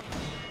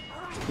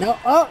 No.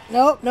 Oh,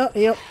 no, no.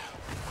 Yep.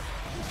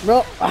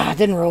 Roll. Ah,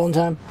 didn't roll in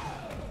time.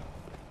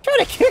 Trying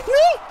to kick me?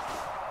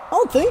 I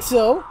don't think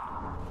so.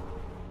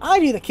 I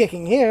do the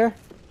kicking here.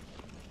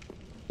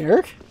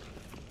 Jerk.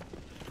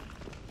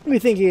 Who do you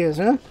think he is,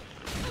 huh?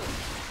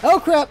 Oh,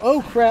 crap.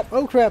 Oh, crap.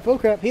 Oh, crap. Oh,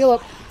 crap. Heal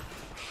up.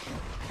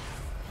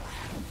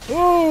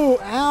 Ooh,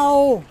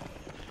 ow.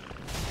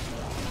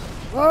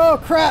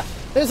 Oh, crap.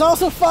 There's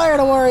also fire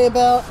to worry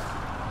about.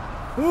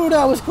 Ooh,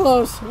 that was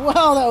close.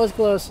 Wow, that was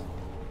close.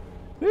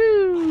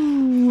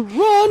 Ooh,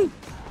 run.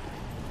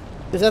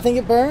 Does that thing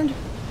get burned?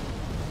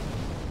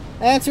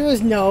 Answer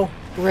is no.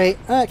 Great.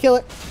 Alright, kill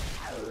it.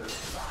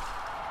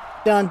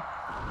 Done.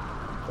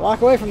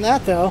 Walk away from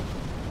that, though.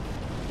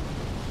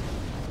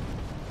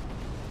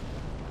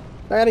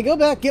 I gotta go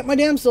back, get my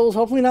damn souls,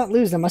 hopefully not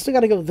lose them. I still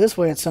gotta go this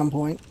way at some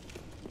point.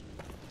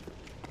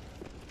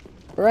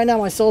 But right now,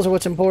 my souls are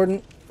what's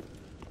important.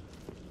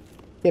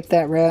 Skip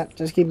that rat.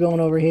 Just keep going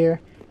over here.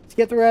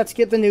 Skip the rat,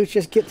 skip the newts,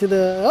 just get to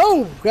the...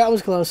 Oh! That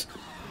was close.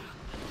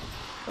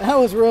 That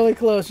was really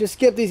close. Just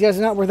skip these guys.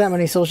 They're not worth that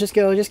many souls. Just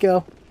go, just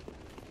go.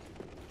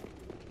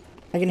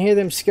 I can hear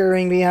them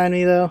scurrying behind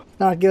me, though.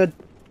 Not good.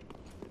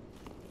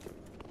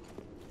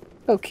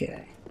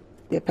 Okay.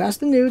 Get past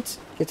the newts.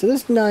 Get to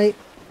this knight.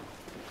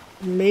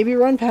 Maybe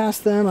run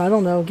past them. I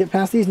don't know. Get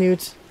past these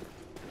newts.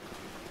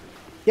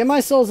 Get my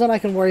souls, then I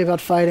can worry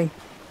about fighting.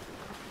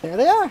 There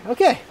they are.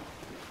 Okay.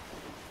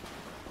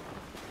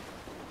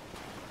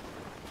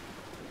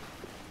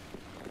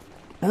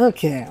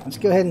 Okay. Let's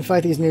go ahead and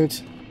fight these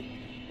newts.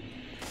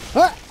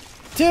 1,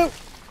 2.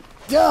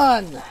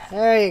 Done.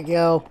 There you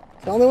go.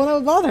 The only one that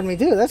was bothering me,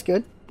 too. That's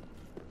good.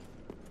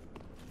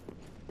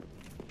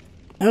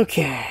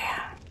 Okay.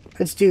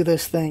 Let's do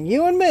this thing.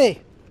 You and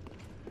me.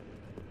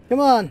 Come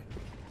on.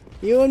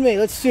 You and me.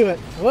 Let's do it.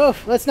 Whoa.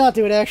 Let's not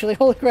do it, actually.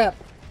 Holy crap.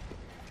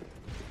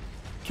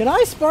 Can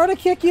I Sparta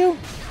kick you?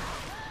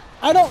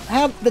 I don't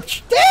have the...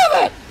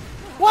 Damn it!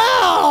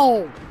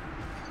 Wow!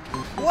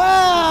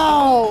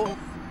 Wow!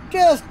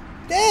 Just...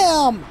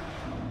 Damn!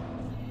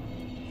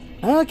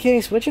 Okay,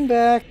 switching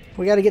back.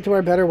 We gotta get to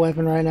our better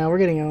weapon right now. We're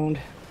getting owned.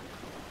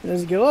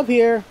 Let's go up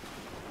here,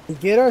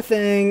 get our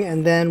thing,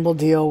 and then we'll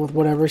deal with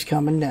whatever's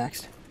coming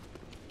next.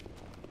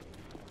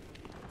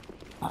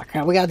 Oh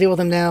crap, we gotta deal with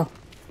him now.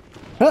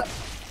 Huh.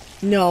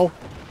 No.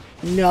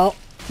 No.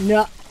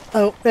 No.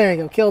 Oh, there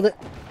you go, killed it.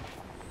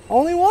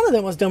 Only one of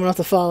them was dumb enough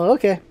to follow.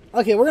 Okay.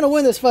 Okay, we're gonna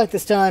win this fight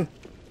this time.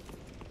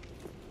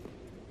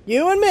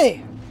 You and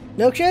me.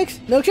 Milkshakes?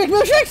 Milkshakes,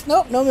 milkshakes?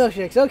 Nope, no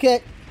milkshakes.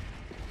 Okay.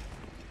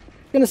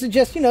 Gonna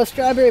suggest, you know,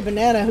 strawberry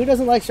banana. Who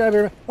doesn't like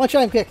strawberry? One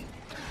try and kick.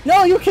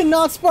 No, you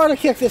cannot Sparta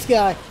kick this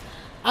guy.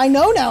 I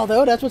know now,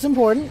 though. That's what's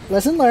important.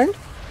 Lesson learned.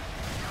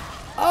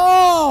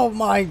 Oh,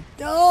 my...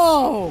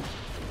 Oh!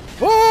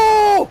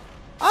 Whoa!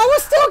 I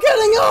was still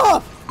getting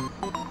up!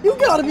 You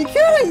gotta be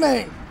kidding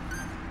me!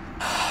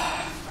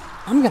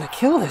 I'm gonna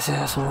kill this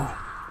asshole.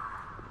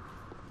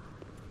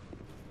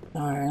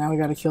 Alright, now we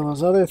gotta kill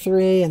those other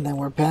 3, and then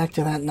we're back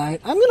to that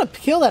knight. I'm gonna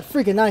kill that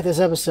freaking knight this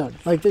episode.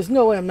 Like, there's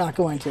no way I'm not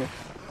going to.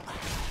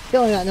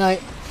 Killing that knight.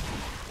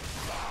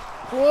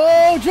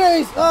 Whoa,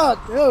 jeez! Oh,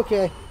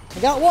 okay. I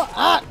got one.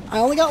 Ah! I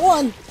only got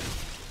one.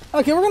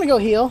 Okay, we're gonna go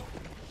heal.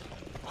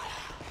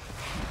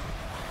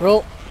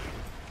 Roll.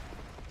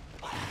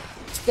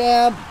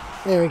 Stab.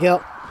 There we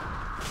go.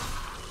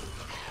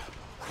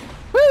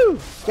 Woo!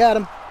 Got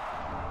him.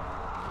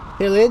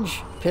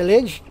 Pillage.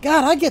 Pillage.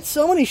 God, I get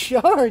so many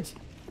shards.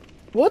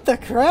 What the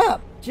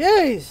crap?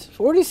 Jeez,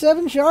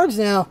 47 shards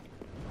now.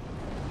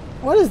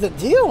 What is the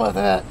deal with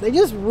that? They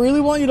just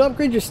really want you to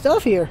upgrade your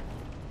stuff here.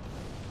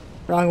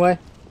 Wrong way.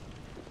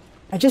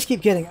 I just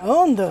keep getting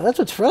owned, though. That's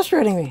what's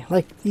frustrating me.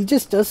 Like, he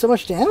just does so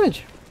much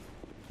damage.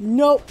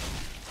 Nope.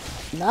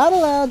 Not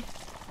allowed.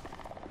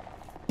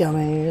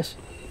 Dumbass.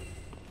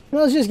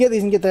 Well, let's just get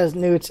these and get those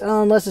newts.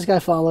 Unless this guy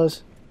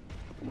follows.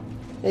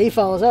 Yeah, he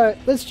follows. Alright,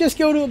 let's just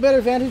go to a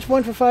better vantage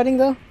point for fighting,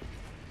 though.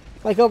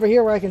 Like over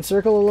here where I can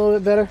circle a little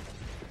bit better.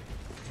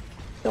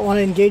 Don't want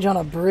to engage on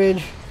a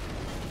bridge.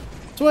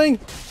 Swing!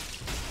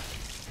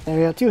 There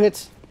we go. 2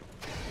 hits.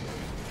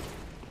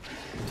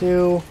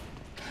 2,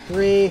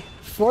 3,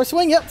 4.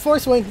 Swing. Yep, 4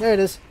 swing. There it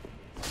is.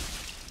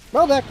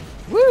 Roll back.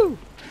 Woo!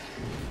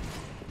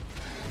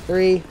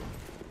 3.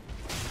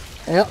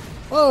 Yep.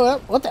 Whoa,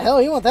 what the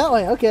hell? You went that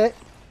way. Okay.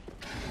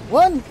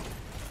 1,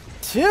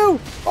 2.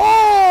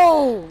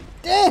 Oh!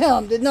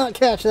 Damn! Did not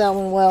catch that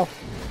one well.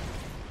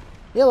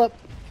 Heal up.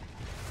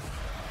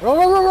 Roll,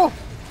 roll, roll, roll.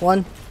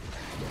 1,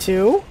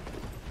 2.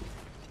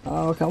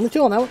 Oh, okay. Only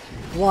 2 on that one.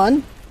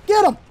 1.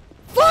 Get him!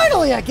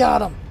 Finally, I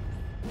got him!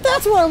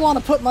 That's where I want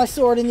to put my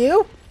sword in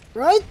you.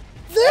 Right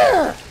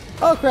there!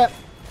 Oh, crap.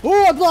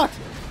 Oh, I blocked.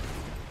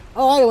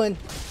 Oh, I win.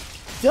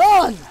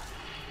 Done!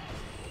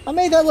 I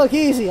made that look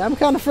easy. I'm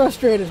kind of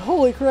frustrated.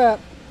 Holy crap.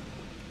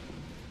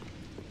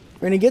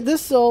 We're going to get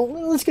this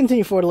soul. Let's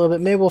continue forward a little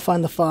bit. Maybe we'll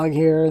find the fog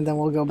here, and then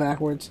we'll go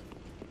backwards.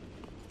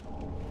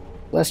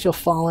 Celestial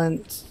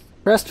Fallen.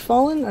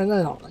 Crestfallen? I don't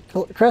know.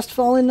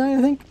 Crestfallen Knight,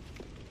 I think?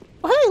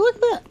 Oh, hey, look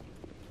at that.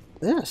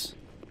 This.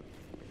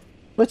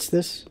 What's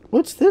this?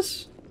 What's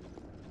this?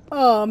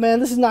 Oh, man,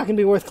 this is not going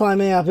to be worth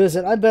climbing up, is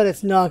it? I bet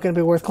it's not going to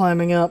be worth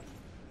climbing up.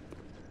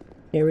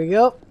 Here we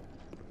go.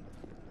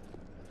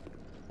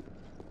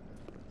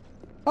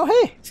 Oh,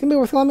 hey, it's going to be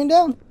worth climbing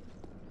down.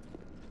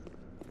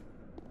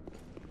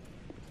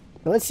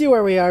 Let's see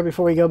where we are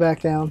before we go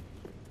back down.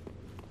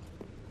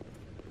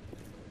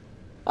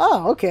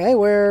 Oh, okay,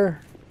 we're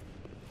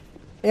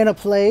in a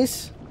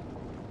place.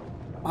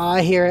 Oh,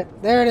 I hear it.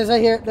 There it is, I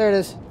hear it. There it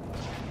is.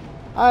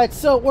 Alright,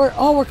 so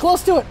we're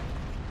close to it.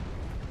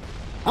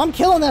 I'm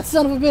killing that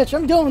son of a bitch.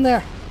 I'm going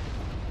there.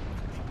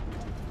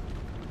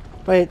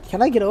 Wait,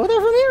 can I get over there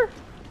from here?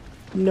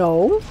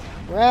 No.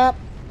 Crap.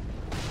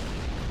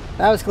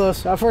 That was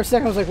close. For a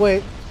second I was like,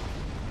 wait.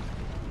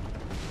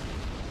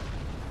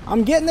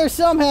 I'm getting there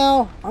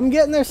somehow. I'm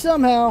getting there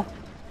somehow.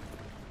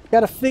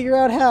 Gotta figure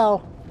out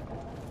how.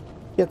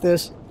 Get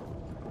this.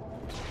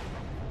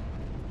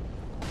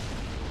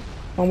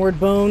 One word,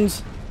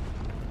 bones.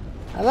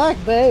 I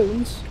like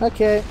bones.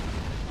 Okay.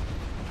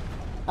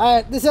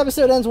 Alright, this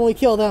episode ends when we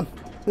kill them.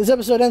 This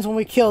episode ends when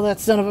we kill that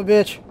son of a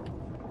bitch.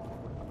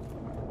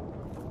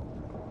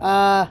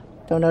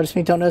 Don't notice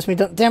me, don't notice me,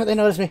 don't. Damn it, they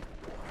noticed me.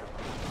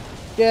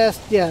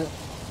 Just.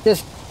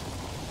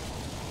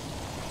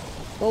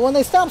 Well, when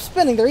they stop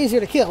spinning, they're easier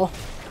to kill.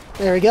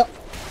 There we go.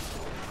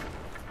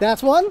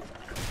 That's one.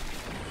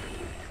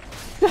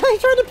 He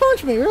tried to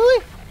punch me,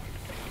 really?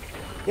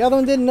 The other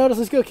one didn't notice.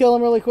 Let's go kill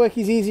him really quick.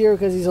 He's easier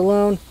because he's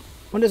alone.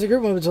 When there's a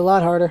group move, it's a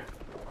lot harder.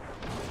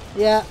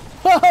 Yeah.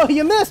 Oh,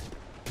 you missed!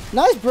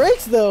 Nice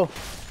breaks, though.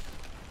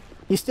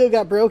 You still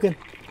got broken.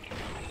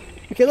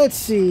 Okay, let's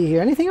see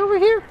here. Anything over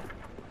here?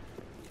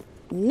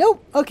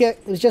 Nope. Okay,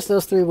 it was just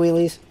those 3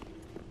 wheelies.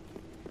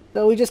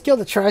 So we just killed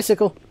the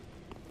tricycle.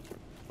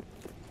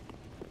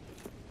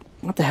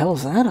 What the hell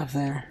is that up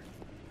there?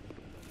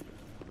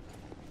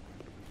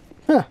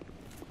 Huh.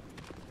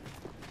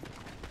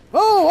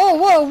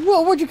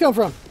 Whoa, where'd you come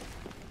from?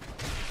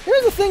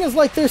 Here's the thing is,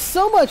 like, there's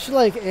so much,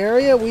 like,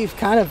 area we've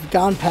kind of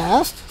gone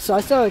past, so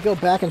I started to go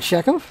back and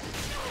check them.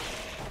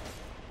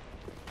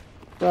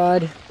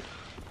 Rod.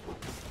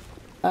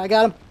 I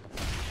got him.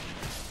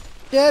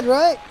 Dead,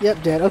 right?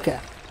 Yep, dead. Okay.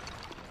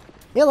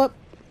 Heal up.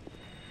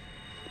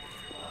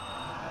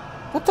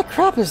 What the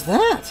crap is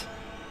that?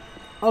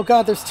 Oh,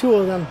 God, there's 2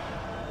 of them.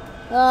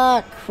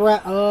 Ah,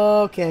 crap.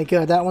 Okay,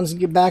 good. That one's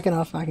back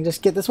enough. I can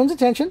just get this one's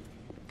attention.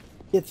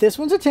 Get this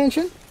one's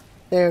attention.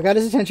 There, got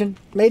his attention.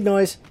 Made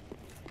noise.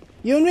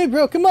 You and me,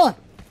 bro. Come on.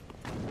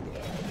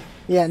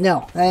 Yeah,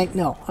 no.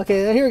 No.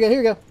 Okay, here we go. Here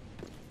we go.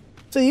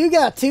 So you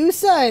got 2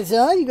 sides,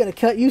 huh? You gonna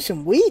cut you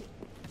some wheat?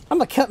 I'm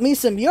gonna cut me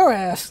some your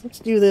ass. Let's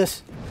do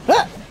this.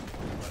 Ah!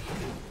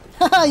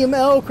 Haha, you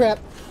oh crap.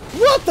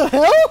 What the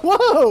hell?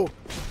 Whoa!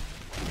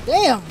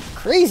 Damn,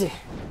 crazy.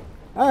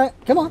 Alright,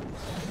 come on.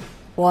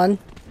 1.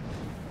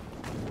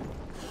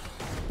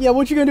 Yeah,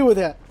 what you gonna do with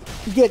that?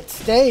 You get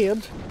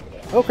stabbed.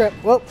 Oh crap.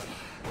 Whoa.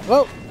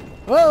 Whoa.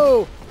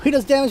 Whoa! He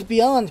does damage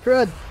beyond.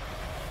 Crud.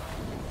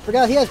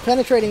 Forgot he has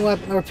penetrating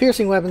weapon or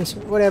piercing weapons.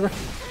 Whatever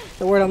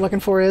the word I'm looking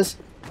for is.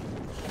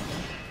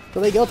 So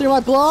they go through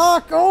my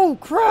block. Oh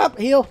crap!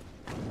 Heal.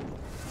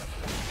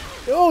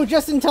 Oh,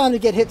 just in time to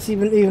get hits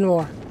even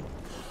more.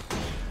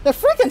 The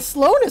freaking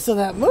slowness of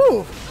that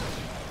move.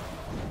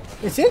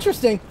 It's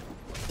interesting.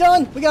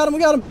 Done. We got him. We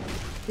got him.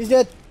 He's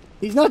dead.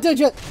 He's not dead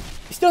yet.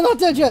 He's still not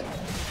dead yet.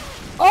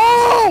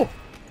 Oh!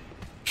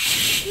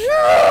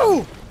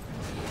 Shoo!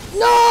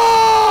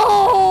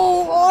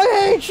 No! I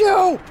hate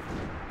you!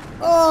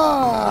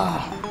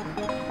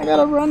 I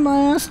gotta run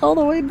my ass all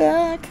the way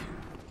back.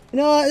 You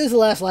know what? This is the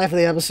last life of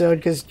the episode,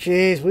 because,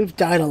 jeez, we've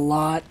died a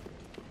lot.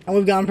 And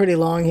we've gone pretty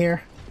long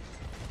here.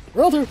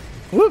 Roll through!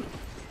 Whoop!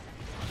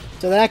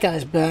 So that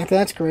guy's back.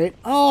 That's great.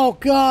 Oh,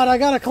 God, I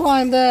gotta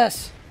climb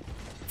this!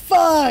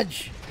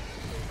 Fudge!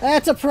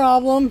 That's a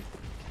problem.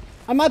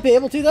 I might be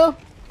able to, though.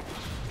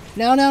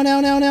 No, no, no,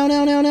 no, no,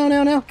 no, no, no,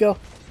 no, no. Go.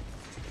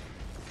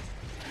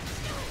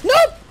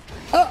 Nope!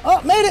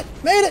 Oh, made it!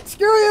 Made it!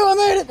 Screw you, I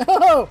made it!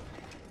 Oh!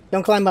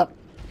 Don't climb up.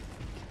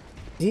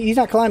 He's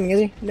not climbing, is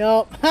he?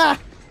 No. Ha!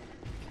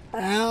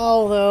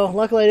 Ow, though.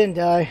 Luckily I didn't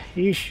die.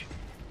 Yeesh.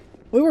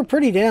 We were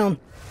pretty down.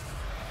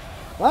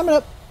 Climb it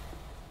up.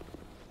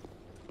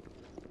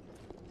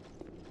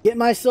 Get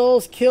my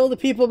souls, kill the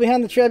people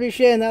behind the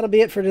trebuchet, and that'll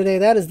be it for today.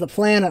 That is the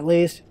plan, at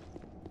least.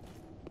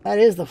 That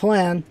is the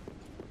plan.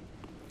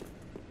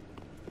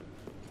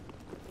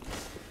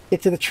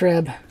 Get to the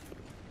treb.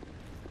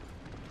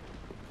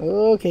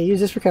 Okay, use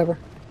this for cover.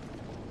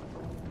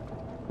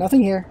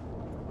 Nothing here.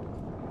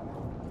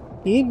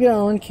 Keep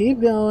going, keep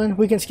going.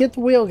 We can skip the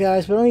wheel,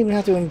 guys, but we don't even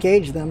have to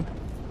engage them.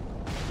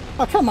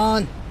 Oh, come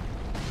on.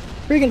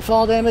 Freaking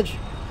fall damage.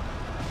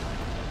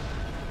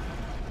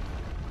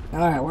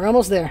 Alright, we're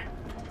almost there.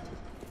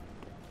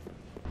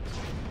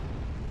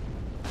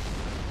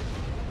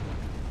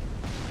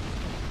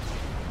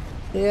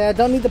 Yeah,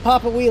 don't need to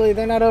pop a wheelie.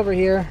 They're not over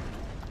here.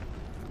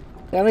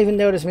 They don't even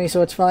notice me,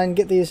 so it's fine.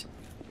 Get these.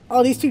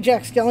 Oh, these two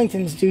Jack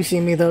Skellingtons do see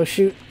me, though.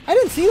 Shoot. I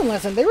didn't see them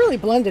last time. They really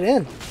blended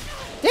in.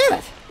 Damn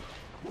it!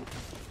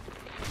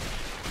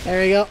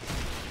 There you go.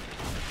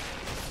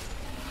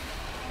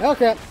 Oh,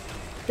 crap.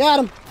 Got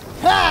him.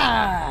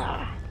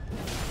 Ha!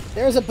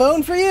 There's a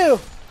bone for you.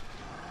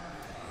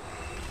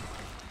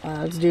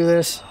 Let's do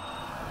this.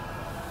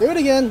 Do it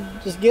again.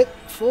 Just get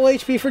full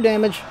HP for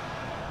damage.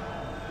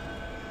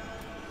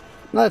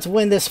 Let's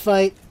win this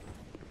fight.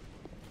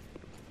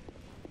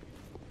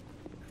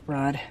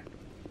 Rod.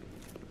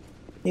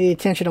 Need the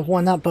attention of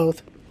one, not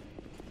both.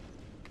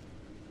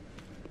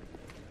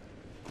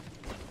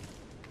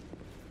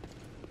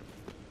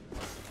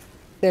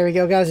 There we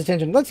go, guys.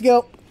 Attention. Let's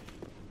go.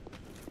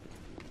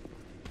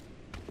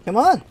 Come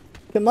on.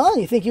 Come on.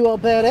 You think you all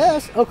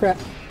badass? Oh, crap.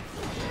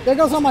 There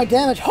goes all my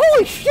damage.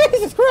 Holy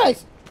Jesus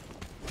Christ!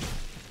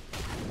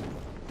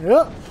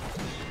 Yep.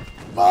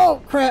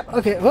 Oh, crap.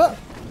 Okay. Whoa.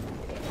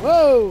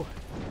 Whoa.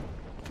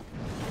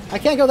 I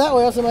can't go that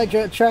way, else I might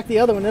track the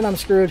other one, then I'm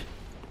screwed.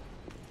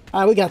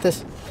 Alright, we got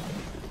this.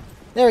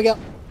 There we go.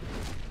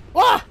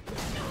 Ah!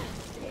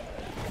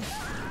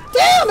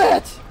 Damn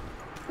it!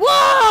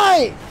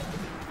 Why?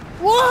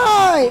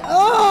 Why?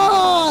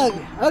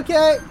 Oh!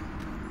 Okay.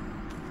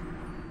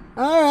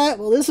 Alright,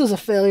 well this was a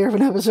failure of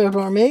an episode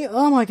for me.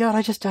 Oh my god,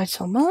 I just died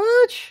so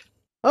much.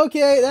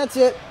 Okay, that's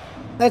it.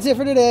 That's it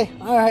for today.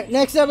 Alright,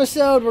 next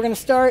episode we're going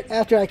to start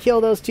after I kill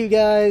those two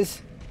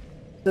guys,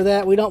 so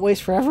that we don't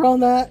waste forever on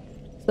that.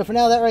 So for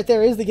now, that right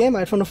there is the game. I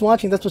had fun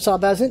watching. That's what's all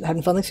about it.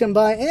 Having fun. Thanks for coming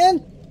by,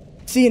 and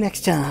see you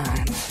next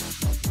time.